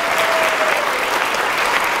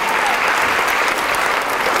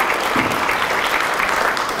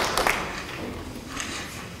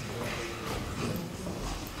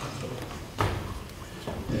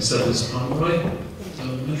 Next up is Pomeroy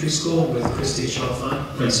Elementary School with Christy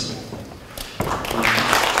Chalfant, principal.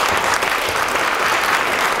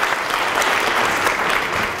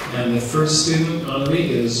 And the first student honoree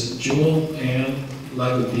is Jewel Ann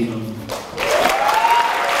Lagudino.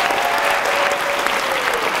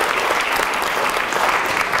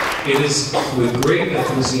 It is with great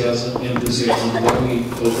enthusiasm that we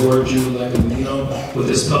award Jewel Lagudino with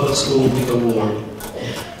this Public School Week Award.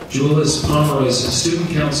 Jewel is Pomeroy's Student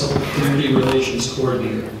Council Community Relations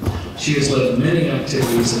Coordinator. She has led many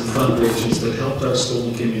activities and fundraisers that helped our school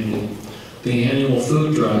and community. The annual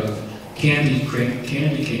food drive, candy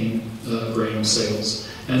cane grain sales,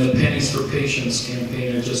 and the Pennies for Patients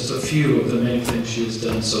campaign are just a few of the many things she has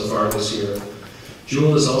done so far this year.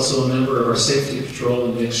 Jewel is also a member of our safety patrol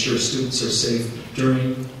and makes sure students are safe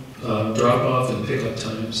during drop-off and pickup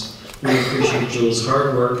times. We appreciate Jewel's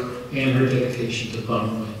hard work and her dedication to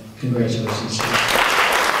Pomeroy. Congratulations.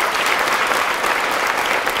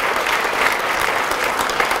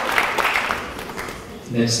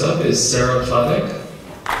 Next up is Sarah Pladek.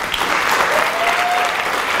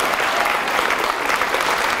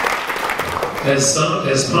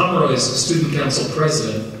 As Pomeroy's Student Council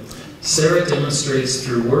President, Sarah demonstrates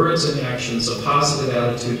through words and actions a positive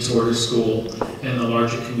attitude toward her school and the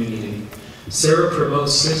larger community. Sarah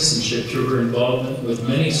promotes citizenship through her involvement with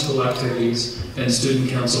many school activities and student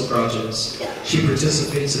council projects. She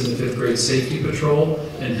participates in the 5th grade safety patrol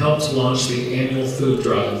and helped launch the annual food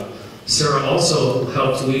drive. Sarah also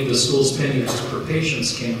helped lead the school's Pennies for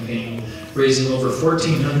Patients campaign, raising over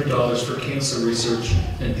 $1,400 for cancer research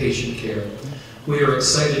and patient care. We are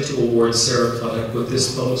excited to award Sarah Pladek with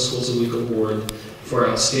this Public Schools Week Award for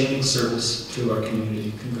outstanding service to our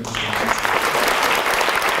community. Congratulations.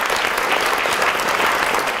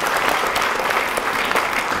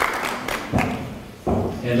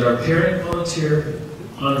 And our parent volunteer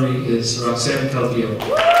honoree is Roxanne Calvillo.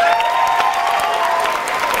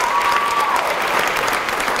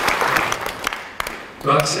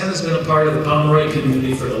 Roxanne has been a part of the Pomeroy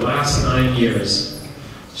community for the last 9 years.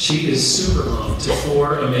 She is super mom to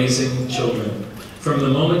 4 amazing children. From the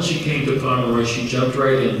moment she came to Pomeroy, she jumped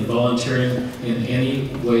right in, volunteering in any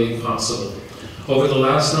way possible. Over the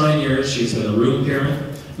last 9 years, she's been a room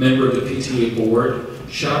parent, member of the PTA board,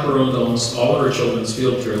 chaperoned almost all of her children's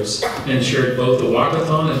field trips, and chaired both the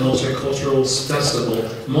Walkathon and Multicultural Festival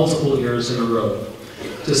multiple years in a row.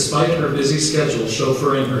 Despite her busy schedule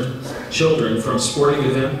chauffeuring her children from sporting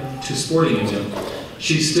event to sporting event,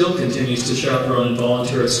 she still continues to chaperone and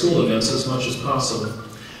volunteer at school events as much as possible.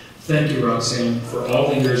 Thank you, Roxanne, for all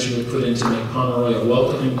the years you have put in to make Pomeroy a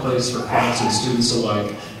welcoming place for parents and students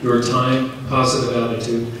alike. Your time, positive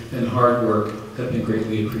attitude, and hard work have been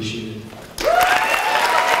greatly appreciated.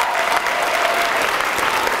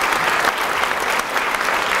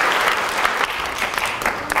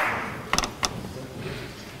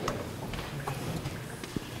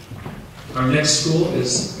 Our next school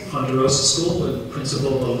is Ponderosa School with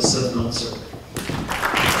Principal Melissa Meltzer.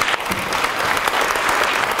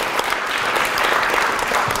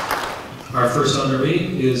 Our first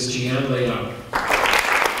honoree is Jian Leao.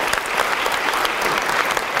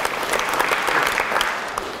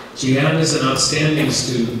 Jian is an outstanding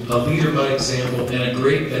student, a leader by example, and a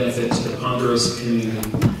great benefit to the Ponderosa community.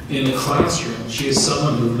 In the classroom, she is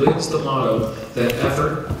someone who lives the motto that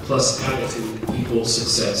effort plus attitude equals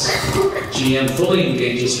success. Jian fully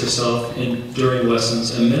engages herself during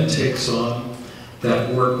lessons and then takes on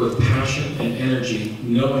that work with passion and energy,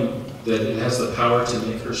 knowing that it has the power to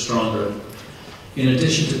make her stronger. In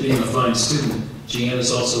addition to being a fine student, Jian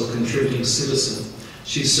is also a contributing citizen.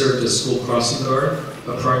 She served as school crossing guard,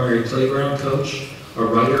 a primary playground coach, a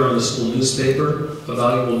writer on the school newspaper, a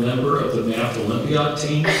valuable member of the Math Olympiad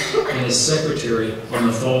team, and a secretary on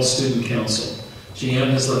the Fall Student Council. Jian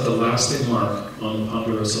has left a lasting mark on the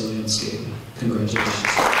Ponderosa landscape. Congratulations.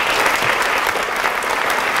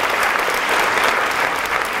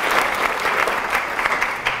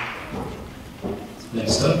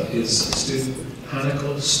 Next up is student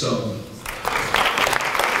Hanako Stone.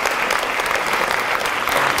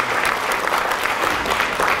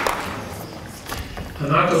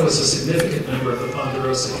 Hanako is a significant member of the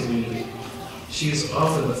Ponderosa community. She is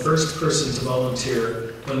often the first person to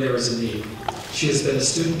volunteer when there is a need. She has been a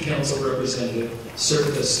student council representative,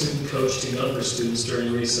 served as student coach to younger students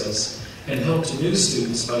during recess, and helped new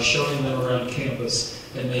students by showing them around campus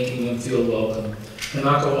and making them feel welcome.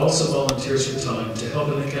 Hanako also volunteers her time to help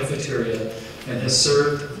in the cafeteria and has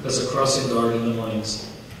served as a crossing guard in the mornings.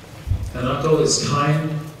 Hanako is a kind,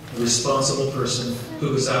 responsible person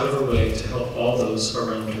who is out of her way to help all those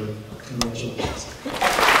around her. Congratulations.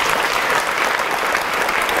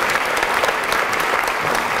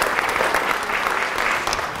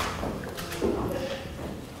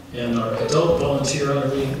 And our adult volunteer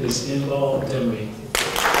honoree is Inbal Demri.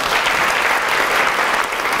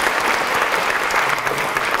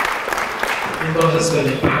 Inbal has been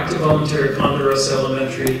an active volunteer at Ponderosa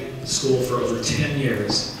Elementary School for over 10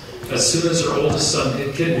 years. As soon as her oldest son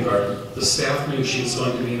hit kindergarten, the staff knew she was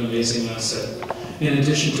going to be an amazing asset. In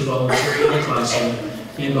addition to volunteering in the classroom,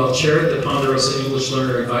 Inbal chaired the Ponderosa English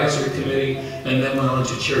Learner Advisory Committee and then went on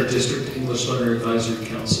to chair District English Learner Advisory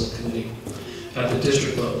Council Committee at the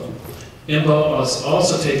district level. Inbal has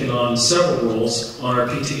also taken on several roles on our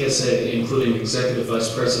PTSA, including Executive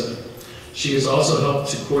Vice President. She has also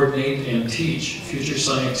helped to coordinate and teach Future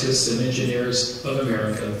Scientists and Engineers of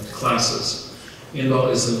America classes.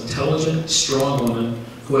 Inbal is an intelligent, strong woman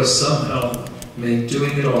who has somehow made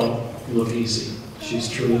doing it all look easy. She's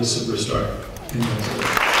truly a superstar.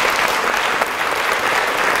 Congratulations.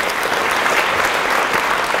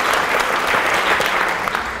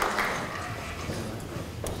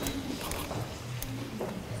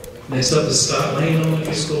 Next up is Scott Lane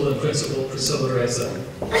Elementary School and Principal Priscilla Reza.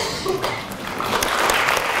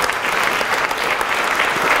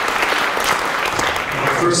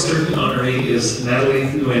 Our first student honoree is Natalie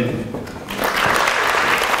Nguyen.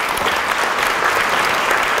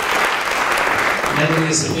 Natalie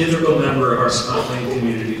is an integral member of our Scott Lane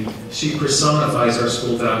community. She personifies our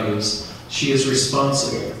school values. She is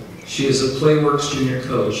responsible. She is a Playworks junior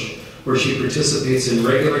coach, where she participates in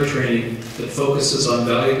regular training that focuses on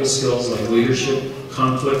valuable skills like leadership,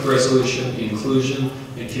 conflict resolution, inclusion,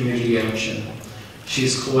 and community action. She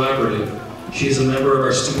is collaborative. She is a member of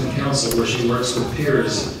our student council where she works with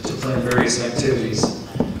peers to plan various activities.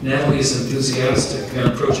 Natalie is enthusiastic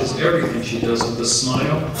and approaches everything she does with a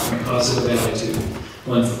smile and positive attitude.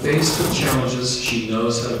 When faced with challenges, she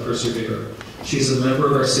knows how to persevere. She's a member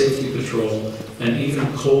of our safety patrol, and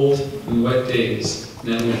even cold and wet days,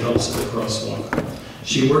 Natalie helps at the crosswalk.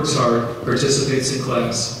 She works hard, participates in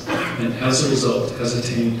class, and as a result has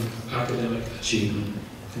attained academic achievement.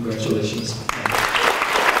 Congratulations.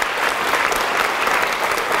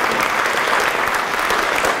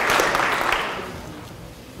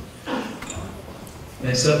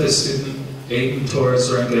 Next up is student Aiden Torres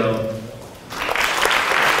Rangel.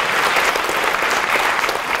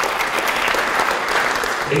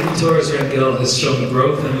 Aiden Torres Rangel has shown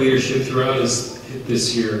growth and leadership throughout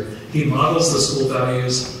this year. He models the school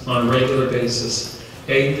values on a regular basis.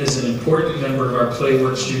 Aiden is an important member of our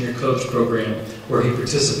Playworks Junior Coach program, where he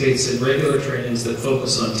participates in regular trainings that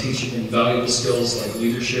focus on teaching invaluable skills like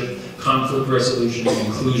leadership, conflict resolution,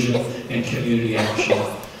 inclusion, and community action.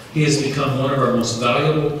 He has become one of our most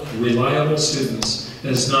valuable, reliable students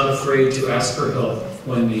and is not afraid to ask for help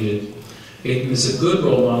when needed. Aiden is a good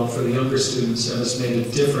role model for the younger students and has made a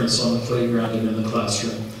difference on the playground and in the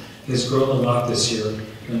classroom. He has grown a lot this year,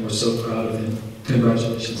 and we're so proud of him.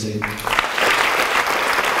 Congratulations, Aiden.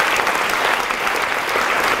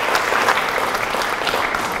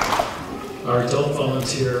 Our adult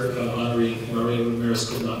volunteer, honoree Maria Ramirez,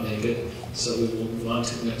 could not make it, so we will move on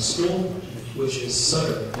to the next school, which is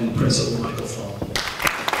Sutter, and Principal Michael Fong.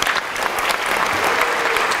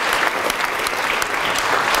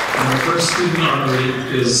 And our first student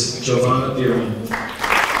honoree is Giovanna Bierman.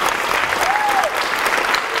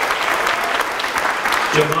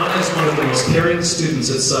 Giovanna is one of the most caring students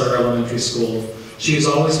at Sutter Elementary School. She is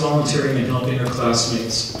always volunteering and helping her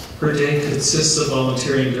classmates. Her day consists of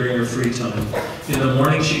volunteering during her free time. In the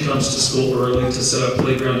morning, she comes to school early to set up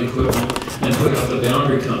playground equipment and put out the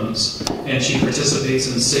boundary cones. And she participates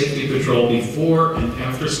in safety patrol before and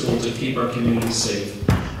after school to keep our community safe.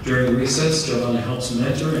 During recess, Giovanna helps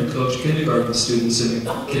mentor and coach kindergarten students in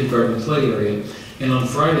the kindergarten play area. And on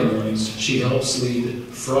Friday mornings, she helps lead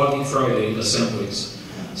Froggy Friday assemblies.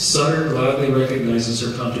 Sutter gladly recognizes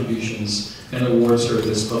her contributions and awards her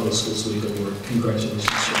this Public Schools Week award. Congratulations,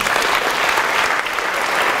 Giovanna.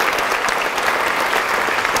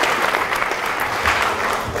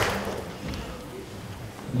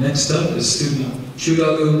 Next up is student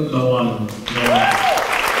Chudalu Mawanu.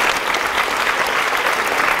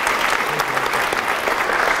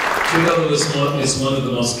 Chudalu is one of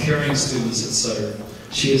the most caring students at Sutter.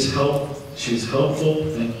 She is helpful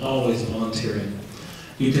and always volunteering.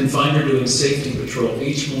 You can find her doing safety patrol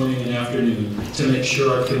each morning and afternoon to make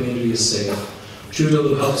sure our community is safe.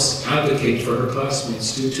 Chudalu helps advocate for her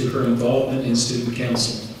classmates due to her involvement in student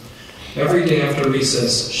council. Every day after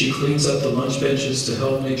recess, she cleans up the lunch benches to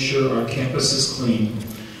help make sure our campus is clean.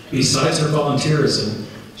 Besides her volunteerism,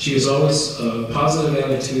 she has always a positive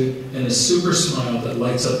attitude and a super smile that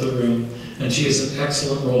lights up the room, and she is an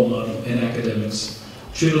excellent role model in academics.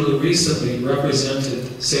 Chudalu recently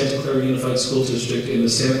represented Santa Clara Unified School District in the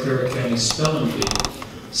Santa Clara County Spelling Bee.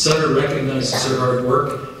 Sutter recognizes her hard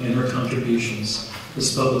work and her contributions.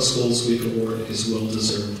 This Public Schools Week award is well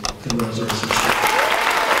deserved. Congratulations.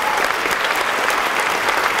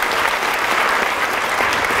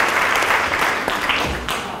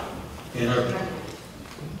 And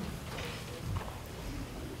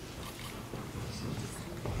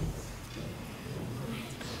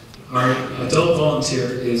our adult volunteer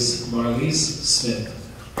is Marlise Smith.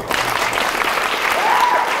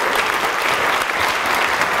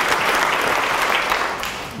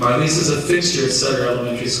 Marlise is a fixture at Sutter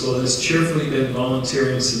Elementary School and has cheerfully been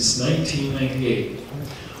volunteering since 1998.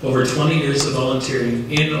 Over 20 years of volunteering,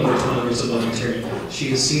 she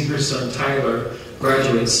has seen her son Tyler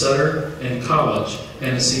graduate Sutter and college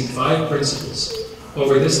and has seen 5 principals.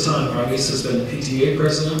 Over this time, Marlise has been PTA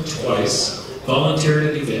president twice, volunteered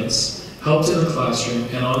at events, helped in the classroom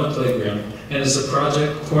and on the playground, and is a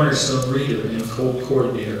Project Cornerstone reader and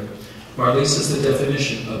co-coordinator. Marlise is the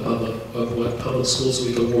definition of what Public Schools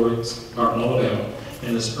Week awards are all about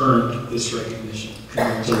and has earned this recognition.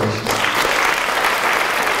 Congratulations.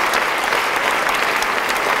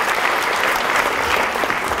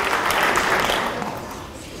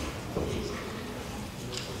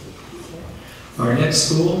 Our next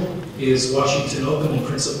school is Washington Open and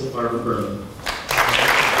Principal Barbara Berman.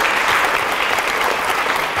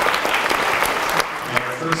 And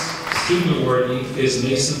our first student awardee is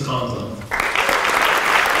Mason Conklin.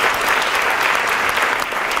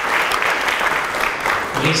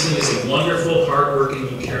 Mason is a wonderful, hardworking,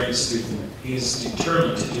 and caring student. He is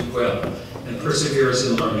determined to do well and perseveres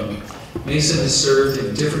in learning. Mason has served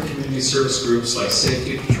in different community service groups like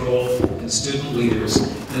Safety Patrol and student leaders,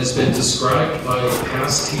 and has been described by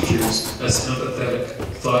past teachers as empathetic,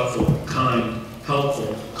 thoughtful, kind,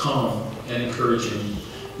 helpful, calm, and encouraging.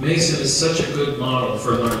 Mason is such a good model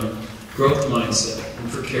for learning, growth mindset, and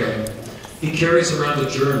for caring. He carries around a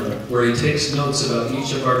journal where he takes notes about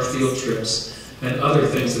each of our field trips and other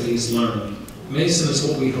things that he's learned. Mason is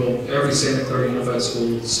what we hope every Santa Clara Unified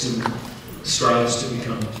School student strives to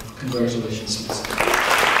become. Congratulations, Mason.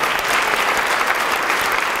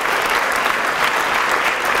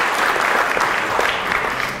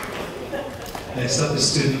 Next up is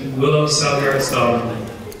student Willow Salgard-Stahlman.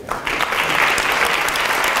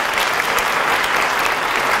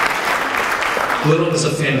 Willow is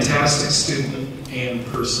a fantastic student and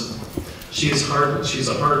person. She's a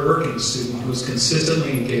hard-working student who is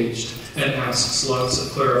consistently engaged and asks lots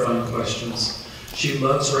of clarifying questions. She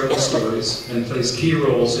loves writing stories and plays key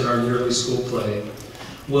roles in our yearly school play.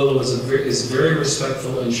 Willow is very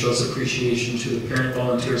respectful and shows appreciation to the parent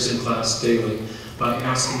volunteers in class daily by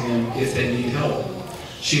asking them if they need help.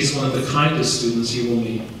 She's one of the kindest students you will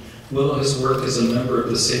meet. Willow has worked as a member of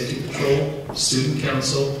the Safety Patrol, Student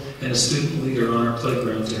Council, and a student leader on our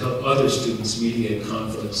playground to help other students mediate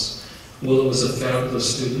conflicts. Willow is a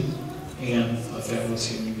fabulous student and a fabulous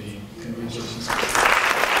human being. Congratulations.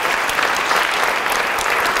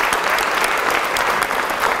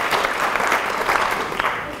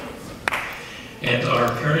 And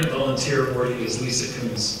our parent volunteer awardee is Lisa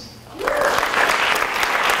Coons.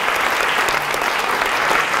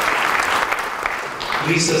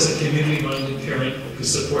 Lisa is a community-minded parent who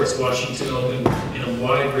supports Washington Open in a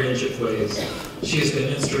wide range of ways. She has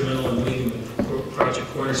been instrumental in leading the Project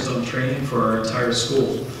Cornerstone training for our entire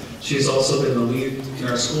school. She has also been the lead in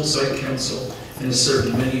our school site council and has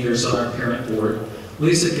served many years on our parent board.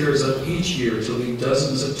 Lisa gears up each year to lead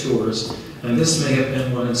dozens of tours, and this may have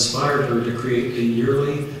been what inspired her to create a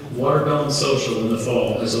yearly watermelon social in the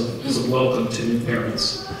fall as a welcome to new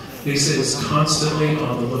parents. Lisa is constantly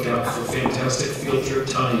on the lookout for fantastic field trip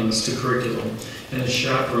tie-ins to curriculum and has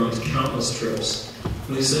chaperoned countless trips.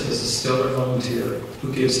 Lisa is a stellar volunteer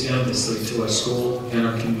who gives endlessly to our school and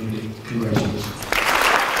our community. Congratulations.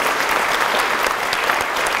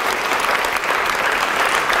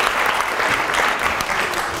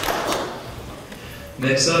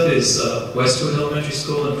 Next up is Westwood Elementary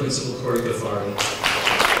School and Principal Corey Ghaffari.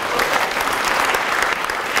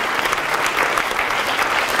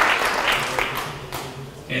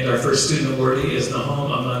 And our first student awardee is Nahom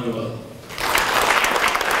Emmanuel.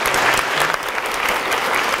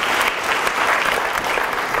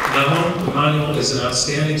 Nahom Emmanuel is an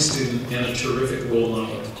outstanding student and a terrific role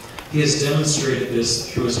model. He has demonstrated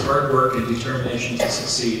this through his hard work and determination to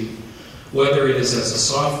succeed. Whether it is as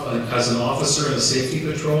an officer in the Safety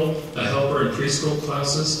Patrol, a helper in preschool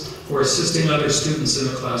classes, or assisting other students in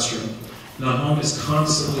the classroom, Nahom is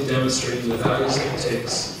constantly demonstrating the values that it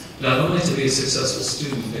takes not only to be a successful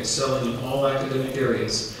student, excelling in all academic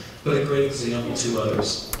areas, but a great example to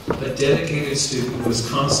others. A dedicated student who is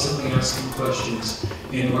constantly asking questions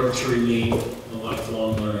in order to remain a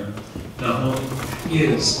lifelong learner. Nahom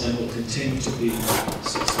is and will continue to be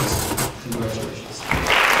successful. Congratulations.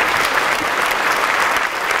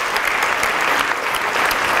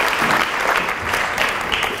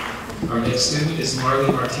 Our next student is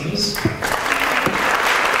Marley Martinez.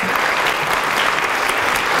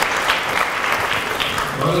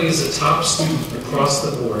 Marley is a top student across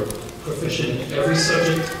the board, proficient in every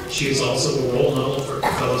subject. She is also a role model for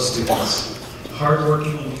fellow students.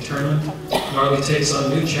 Hardworking and determined, Marley takes on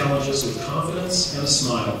new challenges with confidence and a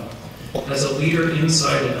smile. As a leader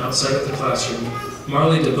inside and outside of the classroom,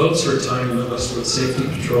 Marley devotes her time in the Westwood Safety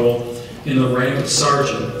Patrol in the rank of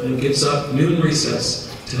sergeant and gives up noon recess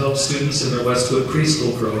to help students in their Westwood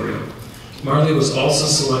preschool program. Marley was also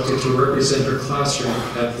selected to represent her classroom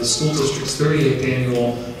at the school district's 38th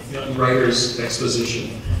annual Young Writers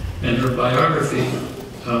Exposition, and her biography,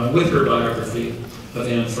 with her biography of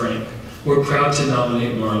Anne Frank. We're proud to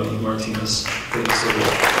nominate Marley Martinez for this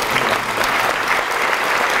award.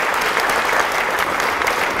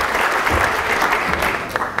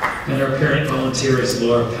 And our parent volunteer is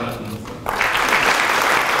Laura Patton.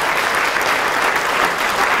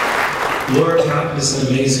 Laura Patton is an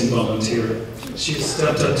amazing volunteer. She has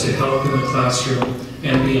stepped up to help in the classroom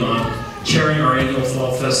and beyond, chairing our annual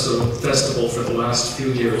Fall Festival for the last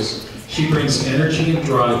few years. She brings energy and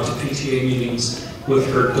drive to PTA meetings with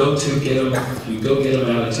her go-get-em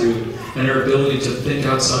attitude and her ability to think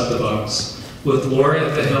outside the box. With Laura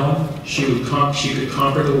at the helm, she could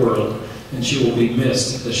conquer the world, and she will be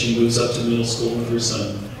missed as she moves up to middle school with her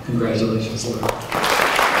son. Congratulations, Laura.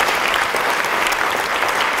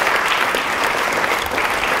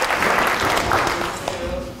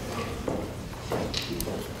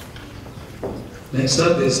 Next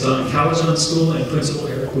up is Don Calajan School and Principal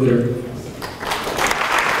Eric Witter.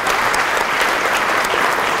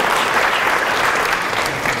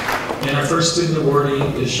 And our first student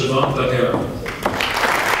awardee is Siobhan Bagheera.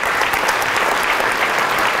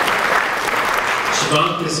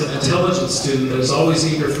 Shivant is an intelligent student that is always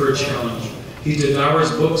eager for a challenge. He devours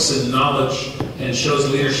books and knowledge and shows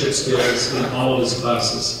leadership skills in all of his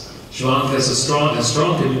classes. Shivant has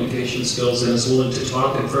strong communication skills and is willing to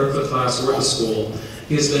talk in front of the class or the school.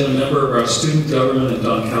 He has been a member of our student government at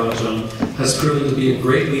Don Calajon, has proven to be a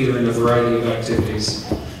great leader in a variety of activities.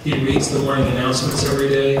 He reads the morning announcements every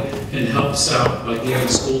day and helps out by giving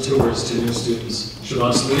school tours to new students.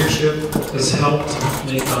 Shivant's leadership has helped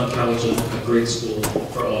make Don Calajon a great school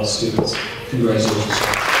for all students. Congratulations.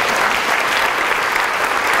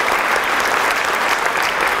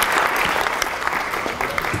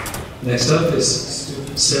 Next up is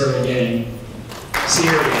student Sarah Yang.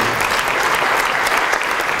 Sierra Yang.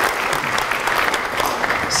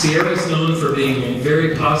 Sierra is known for being a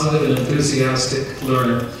very positive and enthusiastic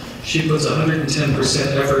learner. She puts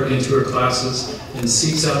 110% effort into her classes and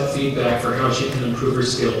seeks out feedback for how she can improve her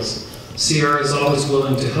skills. Sierra is always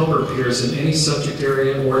willing to help her peers in any subject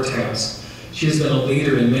area or task. She has been a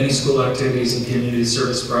leader in many school activities and community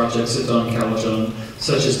service projects at Don Calajon,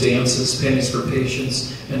 such as dances, Pennies for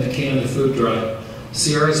Patients, and the Canada Food Drive.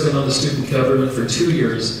 Sierra has been on the student government for 2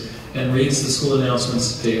 years and reads the school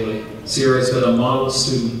announcements daily. Sierra has been a model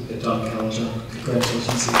student at Don Calajon.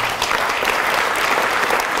 Congratulations, Sierra.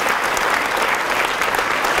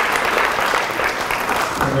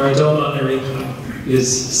 And our adult honoree is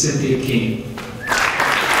Cynthia Keene.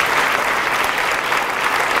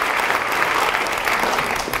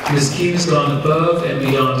 Ms. Keene has gone above and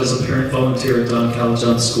beyond as a parent volunteer at Don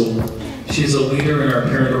Calajon School. She is a leader in our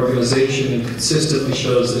parent organization and consistently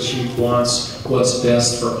shows that she wants what's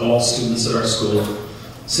best for all students at our school.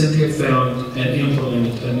 Cynthia found and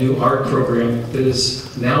implemented a new art program that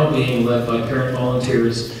is now being led by parent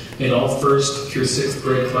volunteers in all 1st through 6th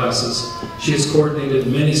grade classes. She has coordinated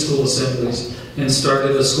many school assemblies and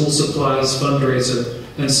started a school supplies fundraiser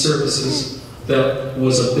and services that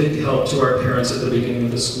was a big help to our parents at the beginning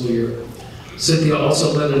of the school year. Cynthia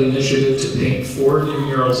also led an initiative to paint 4 new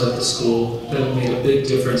murals at the school that have made a big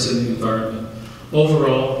difference in the environment.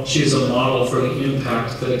 Overall, she is a model for the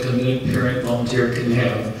impact that a committed parent volunteer can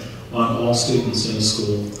have on all students in a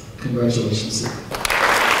school. Congratulations, Cynthia.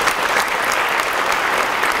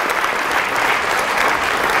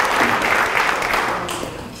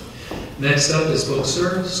 Next up is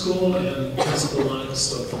Boxer School and Principal Monica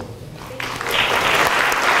Stoffel.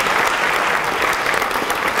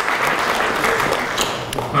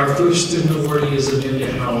 Our first student awardee is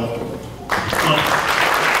Amelia Howell.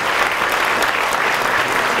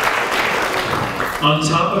 On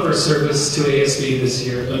top of her service to ASB this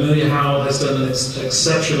year, Amelia Howell has done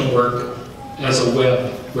exceptional work as a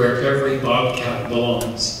web where every Bobcat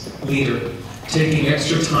belongs leader, taking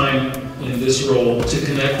extra time in this role to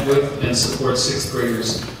connect with and support 6th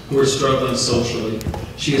graders who are struggling socially.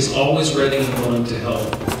 She is always ready and willing to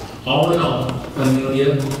help. All in all,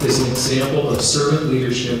 Amelia is an example of servant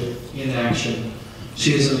leadership in action.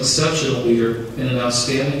 She is an exceptional leader and an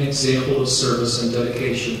outstanding example of service and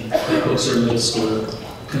dedication at Boxer Middle School.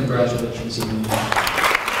 Congratulations, Amelia.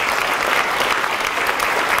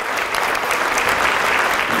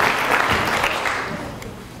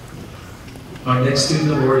 Our next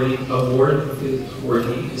student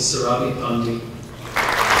awardee is Sarabi Pandey.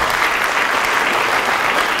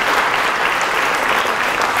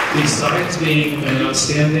 Besides being an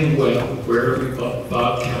outstanding web where every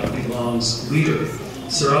Bobcat belongs leader,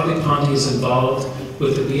 Sarabi Pandey is involved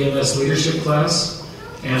with the BMS leadership class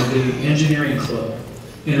and the engineering club.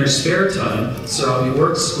 In her spare time, Sarabi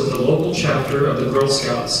works with the local chapter of the Girl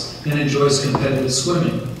Scouts and enjoys competitive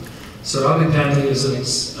swimming. Sarabi Pandey is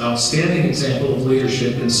an outstanding example of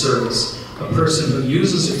leadership and service, a person who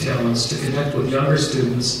uses her talents to connect with younger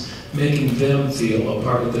students, making them feel a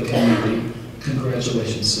part of the community.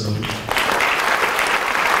 Congratulations, Sarabi.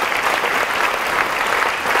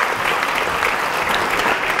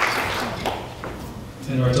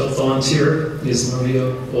 And our adult volunteer is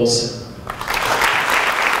Maria Olsen.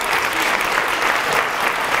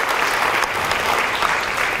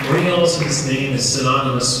 Maria Olsen's name is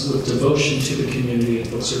synonymous with devotion to the community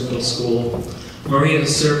at Boxer Middle School. Maria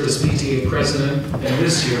has served as PTA president and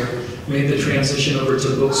this year made the transition over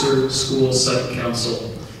to Boxer School Site Council.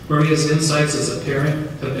 Maria's insights as a parent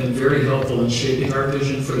have been very helpful in shaping our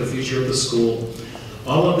vision for the future of the school.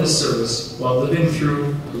 All of this service while living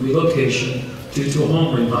through a relocation due to a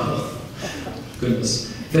home remodel.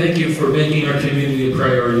 Goodness. Thank you for making our community a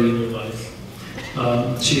priority in your life.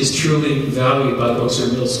 She is truly valued by the Boxer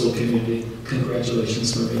Middle School community.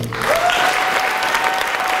 Congratulations, Maria.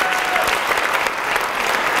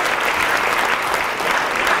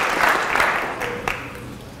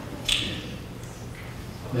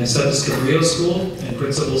 Next up is Cabrillo School and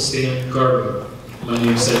Principal Stan Garber. My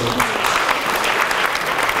namesake.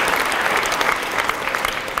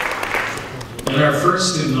 And our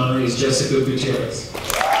first student honoree is Jessica Gutierrez.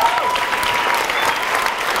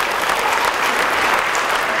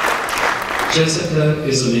 Jessica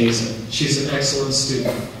is amazing. She's an excellent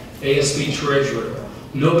student, ASB treasurer.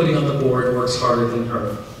 Nobody on the board works harder than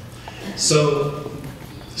her. So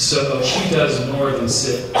she does more than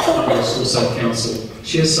sit on our school site council.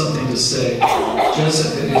 She has something to say.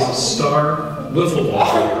 Jessica is a star wiffle ball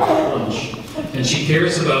player at lunch, and she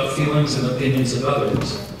cares about feelings and opinions of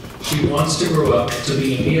others. She wants to grow up to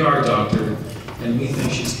be an ER doctor, and we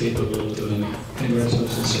think she's capable of doing it.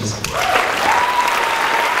 Congratulations, Jessica.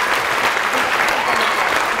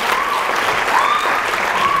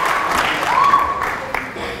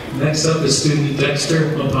 Next up is student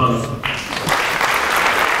Dexter Mopano.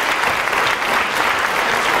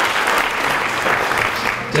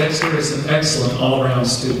 Dexter is an excellent all-around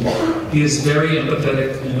student. He is very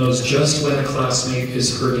empathetic and knows just when a classmate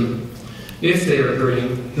is hurting. If they are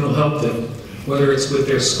hurting, he'll help them, whether it's with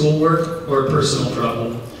their schoolwork or a personal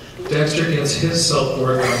problem. Dexter gets his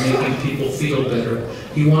self-worth on making people feel better.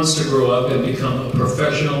 He wants to grow up and become a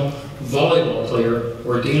professional volleyball player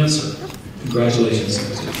or dancer. Congratulations,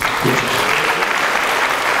 Dexter.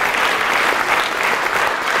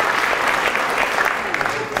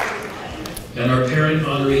 And our parent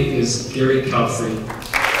honoree is Gary Calfrey.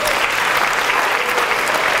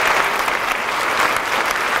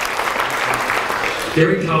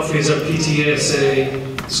 Gary Calfrey is our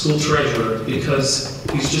PTSA school treasurer because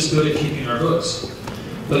he's just good at keeping our books.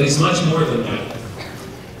 But he's much more than that.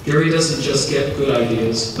 Gary doesn't just get good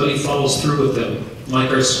ideas, but he follows through with them,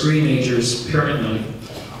 like our Screenagers parent night,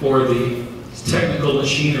 or the technical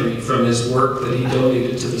machinery from his work that he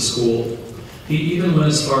donated to the school. He even went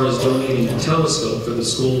as far as donating a telescope for the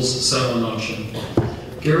school's silent auction.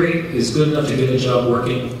 Gary is good enough to get a job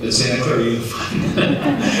working at Santa Clara Unified.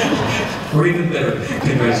 Or even better.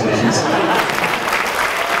 Congratulations.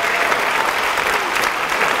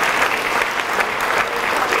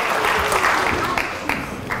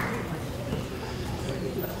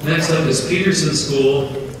 Next up is Peterson School,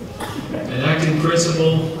 an acting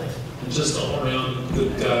principal, and just all-around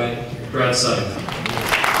good guy, Brad Seif.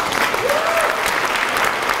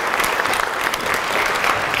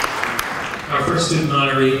 Our first student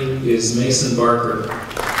honoree is Mason Barker.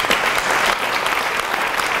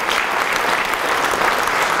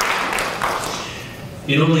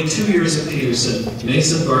 In only 2 years at Peterson,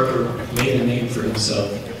 Mason Barker made a name for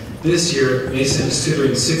himself. This year, Mason is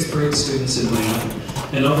tutoring 6th grade students in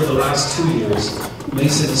math, and over the last 2 years,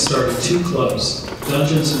 Mason has started 2 clubs,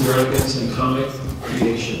 Dungeons and Dragons and Comic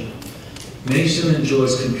Creation. Mason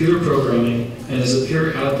enjoys computer programming and is a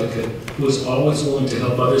peer advocate who is always willing to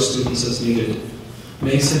help other students as needed.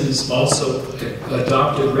 Mason has also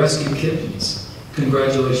adopted rescue kittens.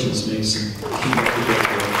 Congratulations, Mason. Keep up the good work.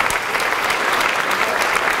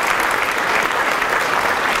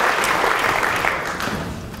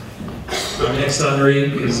 Our next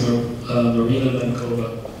honoree is Marina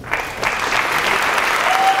Menkova.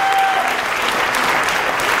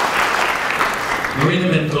 Marina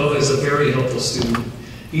Menkova is a very helpful student.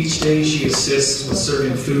 Each day she assists with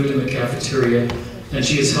serving food in the cafeteria, and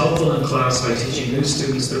she is helpful in class by teaching new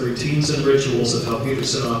students the routines and rituals of how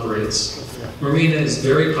Peterson operates. Marina is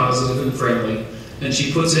very positive and friendly, and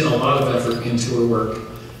she puts in a lot of effort into her work.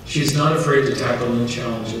 She is not afraid to tackle new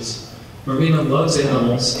challenges. Marina loves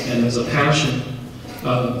animals and has a passion,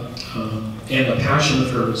 of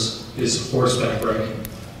hers is horseback riding.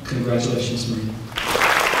 Congratulations, Marina.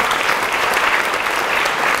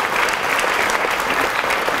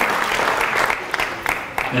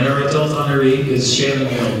 And our adult honoree is Shannon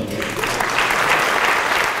Milne.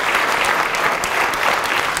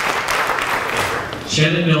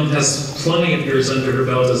 Shannon Milne has plenty of years under her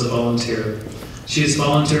belt as a volunteer. She has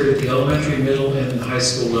volunteered at the elementary, middle, and high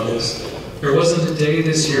school levels. There wasn't a day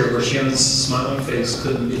this year where Shannon's smiling face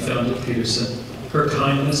couldn't be found at Peterson. Her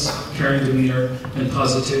kindness, caring demeanor, and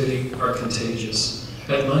positivity are contagious.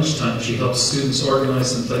 At lunchtime, she helps students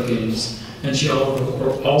organize and play games, and she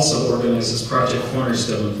also organizes Project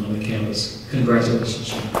Cornerstone on the campus. Congratulations,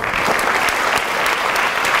 Shannon.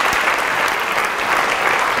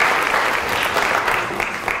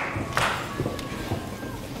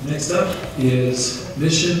 Next up is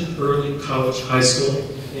Mission Early College High School,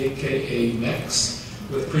 aka MEX,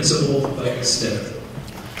 with Principal Mike Stead.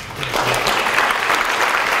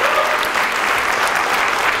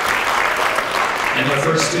 And our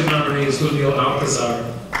first student honoree is Julio Alcazar.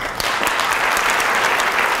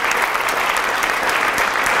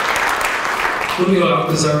 Julio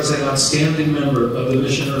Alcazar is an outstanding member of the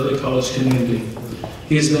Mission Early College community.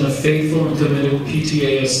 He has been a faithful and committed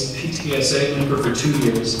PTSA member for 2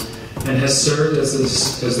 years and has served as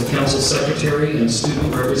the council secretary and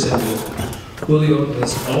student representative. Julio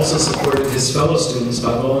has also supported his fellow students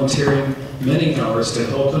by volunteering many hours to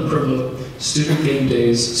help and promote student game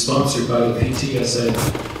days sponsored by the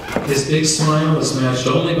PTSA. His big smile is matched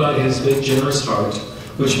only by his big generous heart,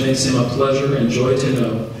 which makes him a pleasure and joy to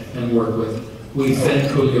know and work with. We thank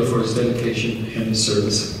Julio for his dedication and his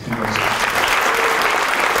service. Congratulations.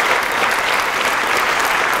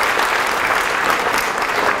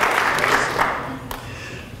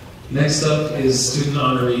 Next up is student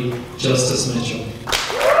honoree Justice Mitchell.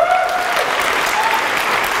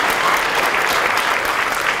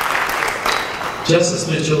 Justice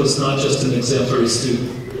Mitchell is not just an exemplary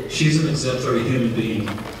student, she's an exemplary human being.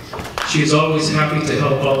 She is always happy to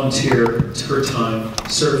help volunteer her time,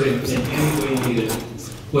 serving in any way needed,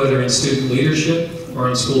 whether in student leadership or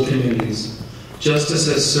in school communities. Justice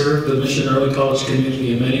has served the Mission Early College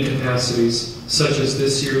community in many capacities, such as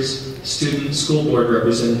this year's Student School Board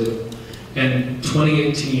Representative and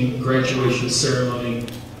 2018 Graduation Ceremony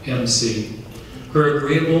MC. Her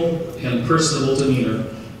agreeable and personable demeanor,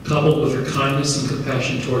 coupled with her kindness and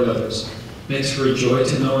compassion toward others, makes her a joy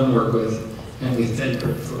to know and work with, and we thank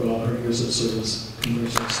her for all her years of service.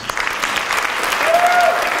 Congratulations.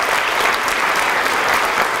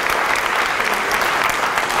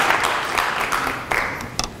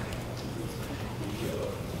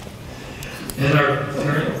 And our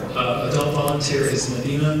parent adult volunteer is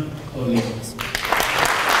Medina O'Neill.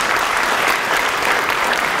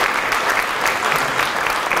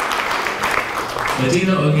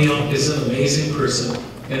 Medina O'Neill is an amazing person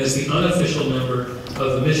and is the unofficial member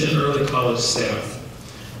of the Mission Early College staff.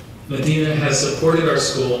 Medina has supported our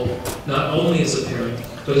school not only as a parent,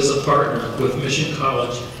 but as a partner with Mission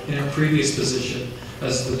College in her previous position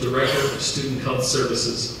as the Director of Student Health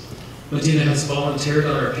Services. Medina has volunteered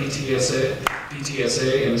on our PTSA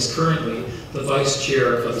and is currently the Vice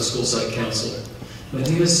Chair of the School Site Council.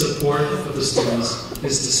 Medina's support of the students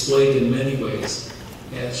is displayed in many ways,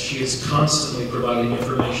 as she is constantly providing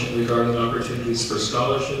information regarding opportunities for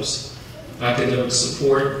scholarships, academic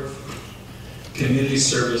support, community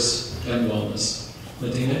service, and wellness.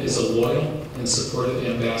 Medina is a loyal and supportive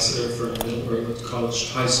ambassador for Middlebury College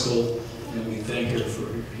High School, and we thank her for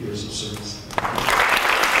her years of service.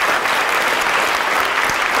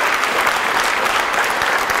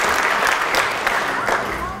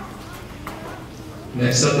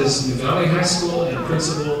 Next up is New Valley High School and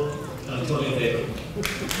Principal Antonio Vega.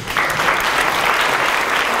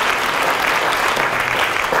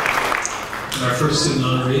 And our first student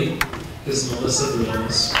honoree is Melissa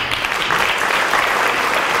Briones.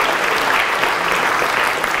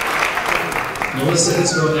 Melissa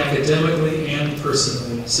has grown academically and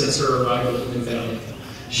personally since her arrival at New Valley.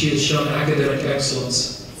 She has shown academic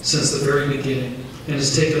excellence since the very beginning and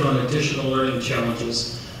has taken on additional learning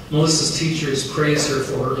challenges. Melissa's teachers praise her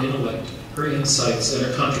for her intellect, her insights, and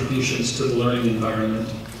her contributions to the learning environment.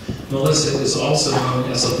 Melissa is also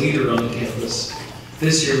known as a leader on the campus.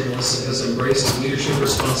 This year, Melissa has embraced leadership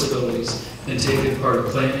responsibilities and taken part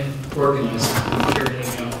in planning, organizing, and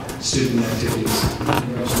carrying out student activities.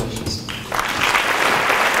 Congratulations.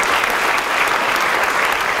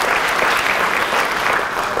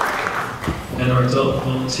 And our adult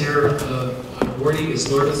volunteer awardee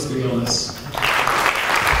is Lourdes Briones.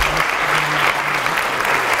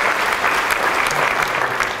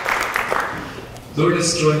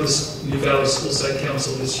 Lourdes joined the New Valley School Site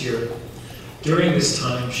Council this year. During this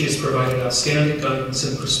time, she has provided outstanding guidance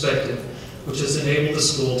and perspective, which has enabled the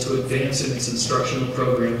school to advance in its instructional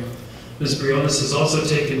program. Ms. Briones has also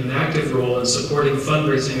taken an active role in supporting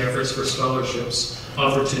fundraising efforts for scholarships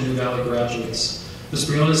offered to New Valley graduates. Ms.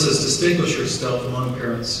 Briones has distinguished herself among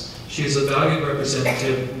parents. She is a valued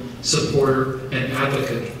representative, supporter, and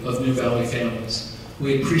advocate of New Valley families.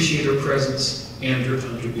 We appreciate her presence and her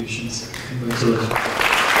contributions. Congratulations.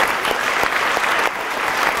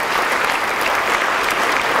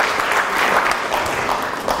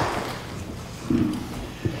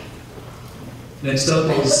 Next up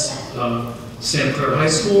is Santa Clara High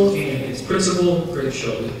School and its principal, Greg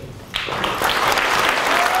Shelby.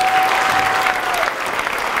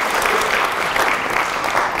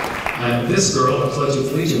 And this girl, a Pledge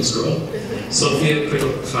of Allegiance girl, Sophia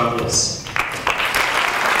Christopoulos.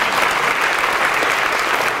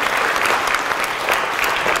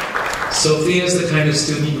 Sophia is the kind of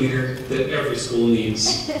student leader that every school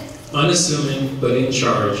needs. Unassuming but in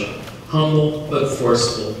charge, humble but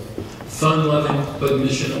forceful, fun-loving but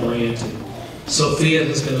mission-oriented, Sophia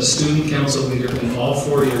has been a student council leader in all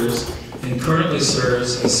 4 years and currently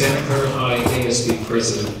serves as Santa Clara High ASB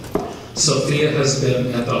president. Sophia has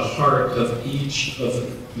been at the heart of each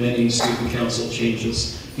of many student council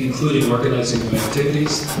changes, including organizing new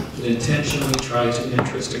activities that intentionally try to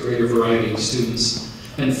interest a greater variety of students,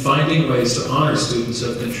 and finding ways to honor students who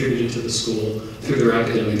have contributed to the school through their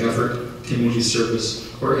academic effort, community service,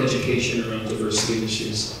 or education around diversity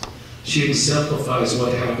issues. She exemplifies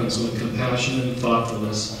what happens when compassion and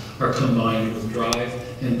thoughtfulness are combined with drive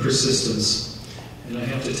and persistence. And I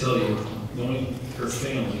have to tell you, knowing her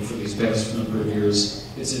family for these past number of years,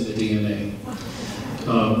 it's in the DNA.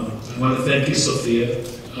 I want to thank you, Sophia.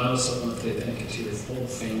 I also want to say thank you to your whole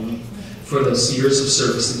family for those years of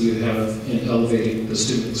service that you have in elevating the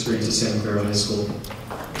student experience at Santa Clara High School.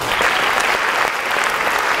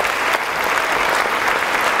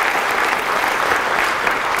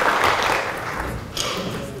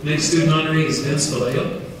 Next student honoree is Vince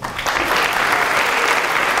Vallejo.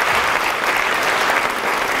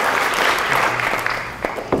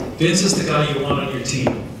 Vince is the guy you want on your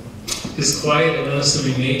team. His quiet and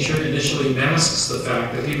unassuming nature initially masks the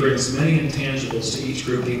fact that he brings many intangibles to each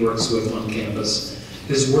group he works with on campus.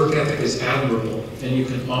 His work ethic is admirable, and you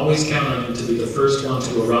can always count on him to be the first one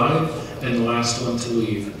to arrive and the last one to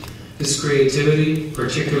leave. His creativity,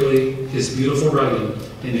 particularly his beautiful writing,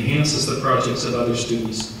 enhances the projects of other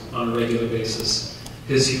students on a regular basis.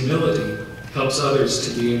 His humility helps others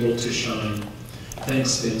to be able to shine.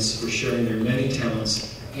 Thanks, Vince, for sharing your many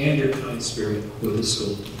talents and your kind spirit with the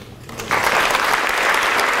school.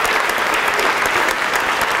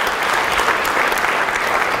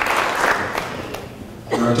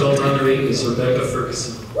 Our adult honoree is Rebecca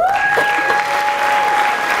Ferguson.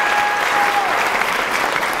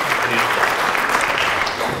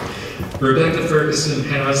 Rebecca Ferguson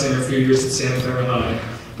has, in her few years at Santa Clara High,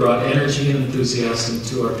 brought energy and enthusiasm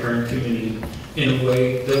to our parent community in a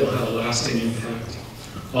way that will have a lasting impact.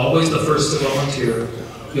 Always the first to volunteer,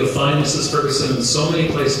 you'll find Mrs. Ferguson in so many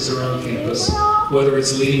places around campus, whether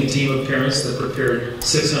it's leading a team of parents that prepared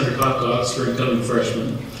 600 hot dogs for incoming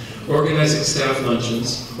freshmen, organizing staff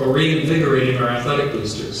luncheons, or reinvigorating our athletic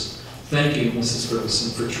boosters. Thank you, Mrs.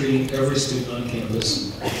 Ferguson, for treating every student on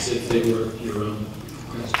campus as if they were your own.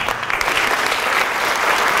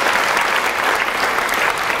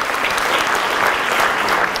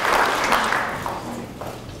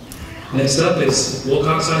 Next up is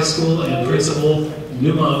Wilcox High School and Principal,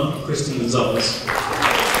 new mom, Kristen Gonzalez.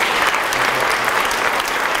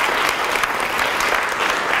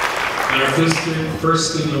 And our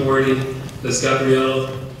first student awardee is Gabrielle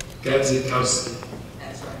Gadzikowski.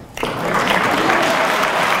 That's right.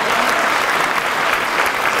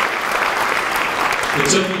 It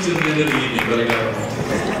took me to the end of the evening, but I got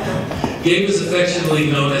it. Gabe is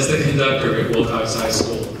affectionately known as the conductor at Wilcox High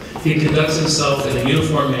School. He conducts himself in a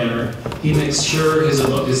uniform manner. He makes sure his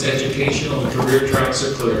educational and career tracks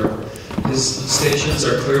are clear. His stations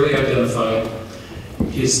are clearly identified.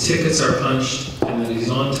 His tickets are punched, and that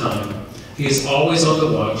he's on time. He is always on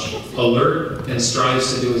the watch, alert, and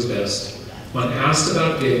strives to do his best. When asked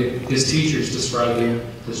about Gabe, his teachers describe him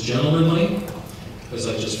as gentlemanly, as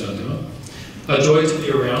I just found out, a joy to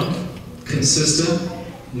be around, consistent,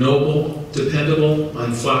 noble, dependable,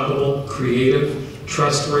 unflappable, creative,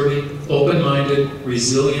 trustworthy, open-minded,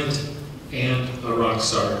 resilient, and a rock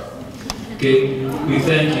star. Gabe, we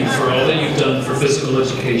thank you for all that you've done for physical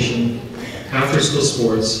education, after-school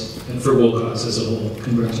sports, and for Wilcox as a whole.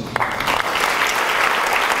 Congratulations.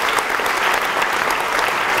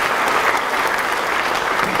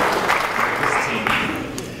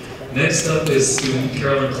 Next up is student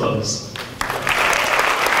Carolyn Close.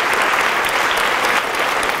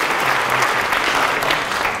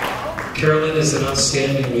 Carolyn is an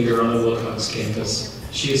outstanding leader on the Wilcox campus.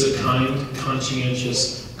 She is a kind,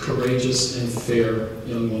 conscientious, courageous, and fair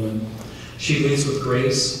young woman. She leads with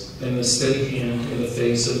grace and a steady hand in the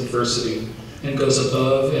face of adversity and goes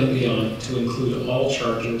above and beyond to include all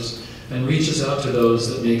charges and reaches out to those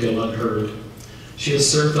that may go unheard. She has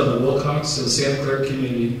served on the Wilcox and Santa Clara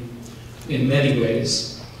community in many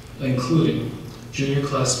ways, including junior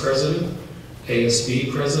class president,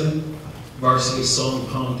 ASB president, varsity song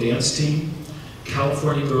pom dance team,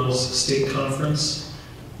 California Girls State Conference,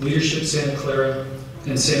 Leadership Santa Clara,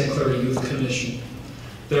 and Santa Clara Youth Commission.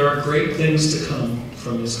 There are great things to come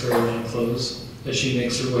from Ms. Caroline Close as she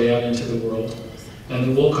makes her way out into the world, and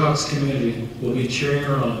the Wilcox community will be cheering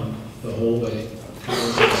her on the whole way.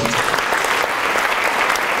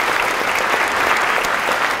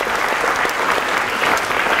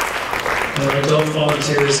 And our adult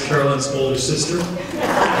volunteer is Carolyn's older sister.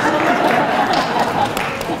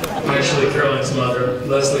 actually Caroline's mother,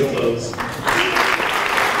 Leslie Close.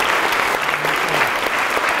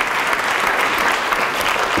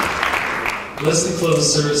 Leslie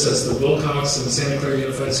Close serves as the Wilcox and Santa Clara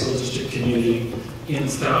Unified School District community in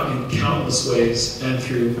countless ways, and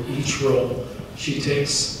through each role she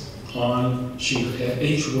takes on,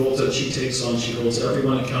 each role that she takes on, she holds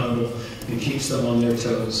everyone accountable and keeps them on their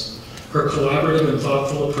toes. Her collaborative and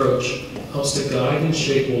thoughtful approach helps to guide and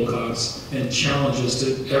shape Wilcox and challenges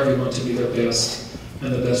everyone to be their best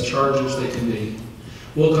and the best chargers they can be.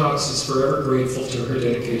 Wilcox is forever grateful to her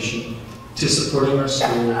dedication to supporting our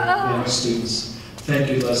school and our students. Thank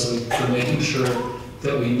you, Leslie, for making sure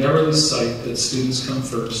that we never lose sight that students come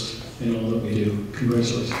first in all that we do.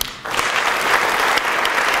 Congratulations.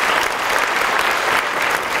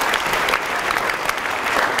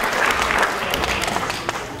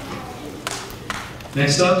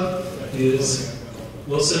 Next up is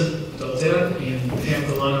Wilson Daltera and Pam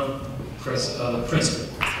Galano, principal.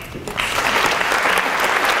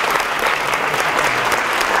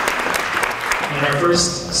 And our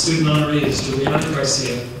first student honoree is Juliana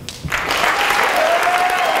Garcia.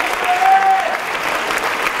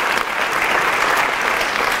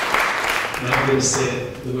 And I'm going to say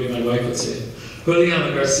it the way my wife would say it.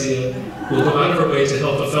 Juliana Garcia will go out of her way to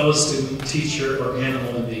help a fellow student, teacher, or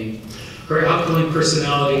animal in need. Her outgoing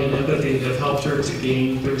personality and empathy have helped her to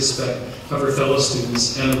gain the respect of her fellow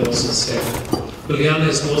students and the Wilson staff. Juliana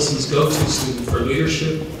is Wilson's go-to student for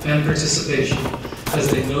leadership and participation, as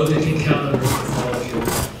they know they can count on her for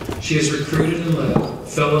follow-through. She has recruited and led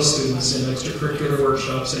fellow students in extracurricular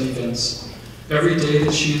workshops and events. Every day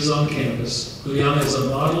that she is on campus, Juliana is a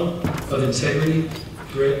model of integrity,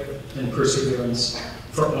 grit, and perseverance.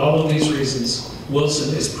 For all of these reasons,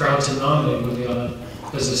 Wilson is proud to nominate Juliana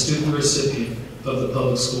as a student recipient of the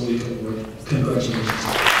Public School Week Award. Congratulations.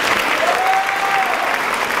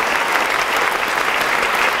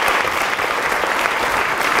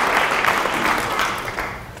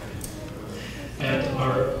 And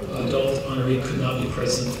our adult honoree could not be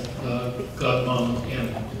present, godmom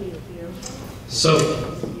Anna. So,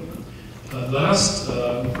 our last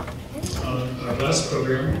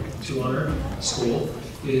program to honor school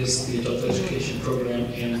is the adult education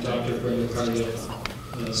program, and Dr. Brenda Cardio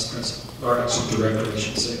as principal, or actually director, I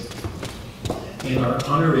should say. And our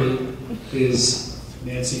honoree is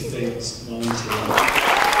Nancy Fails, volunteer.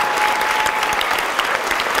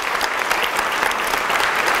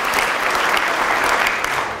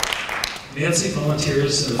 Nancy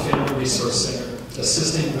volunteers in the Family Resource Center,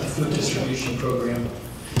 assisting with the food distribution program.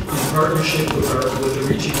 In partnership with the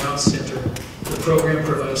Reaching Out Center, the program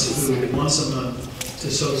provides food once a month to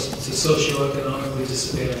socioeconomically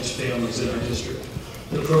disadvantaged families in our district.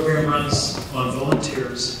 The program runs on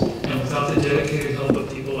volunteers, and without the dedicated help of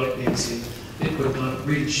people like Nancy, it would not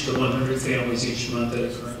reach the 100 families each month that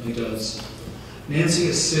it currently does. Nancy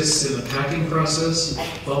assists in the packing process,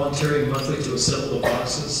 volunteering monthly to assemble the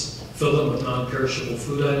boxes, fill them with non-perishable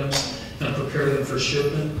food items, and prepare them for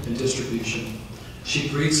shipment and distribution. She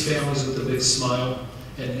greets families with a big smile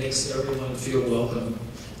and makes everyone feel welcome.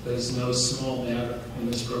 That is no small matter in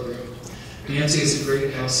this program. Nancy is a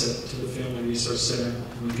great asset to the Family Resource Center,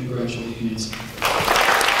 and we congratulate you, Nancy.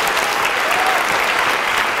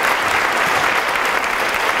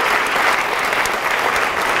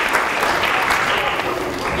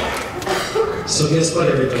 So guess what,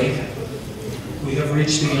 everybody? We have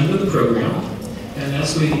reached the end of the program, and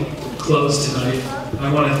as we close tonight,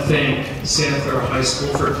 I want to thank Santa Clara High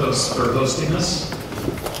School for hosting us,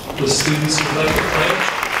 the students who like to play,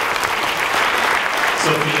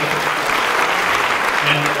 Sophia,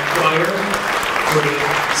 and the choir for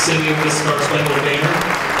singing the Star Spangled Banner,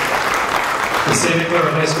 the Santa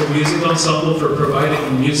Clara High School Music Ensemble for providing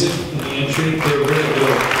the music in the entry. They're really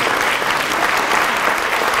good.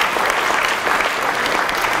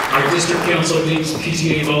 Our district council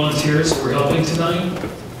PTA volunteers for helping tonight.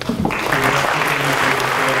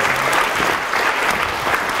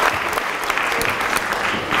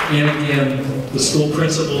 And again, the school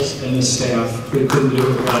principals and the staff who couldn't do it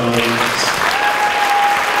without all of us.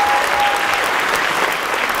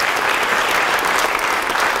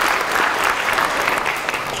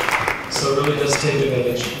 So it really does take a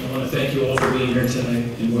village. I want to thank you all for being here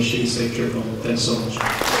tonight and wish you a safe trip home. Thanks so much.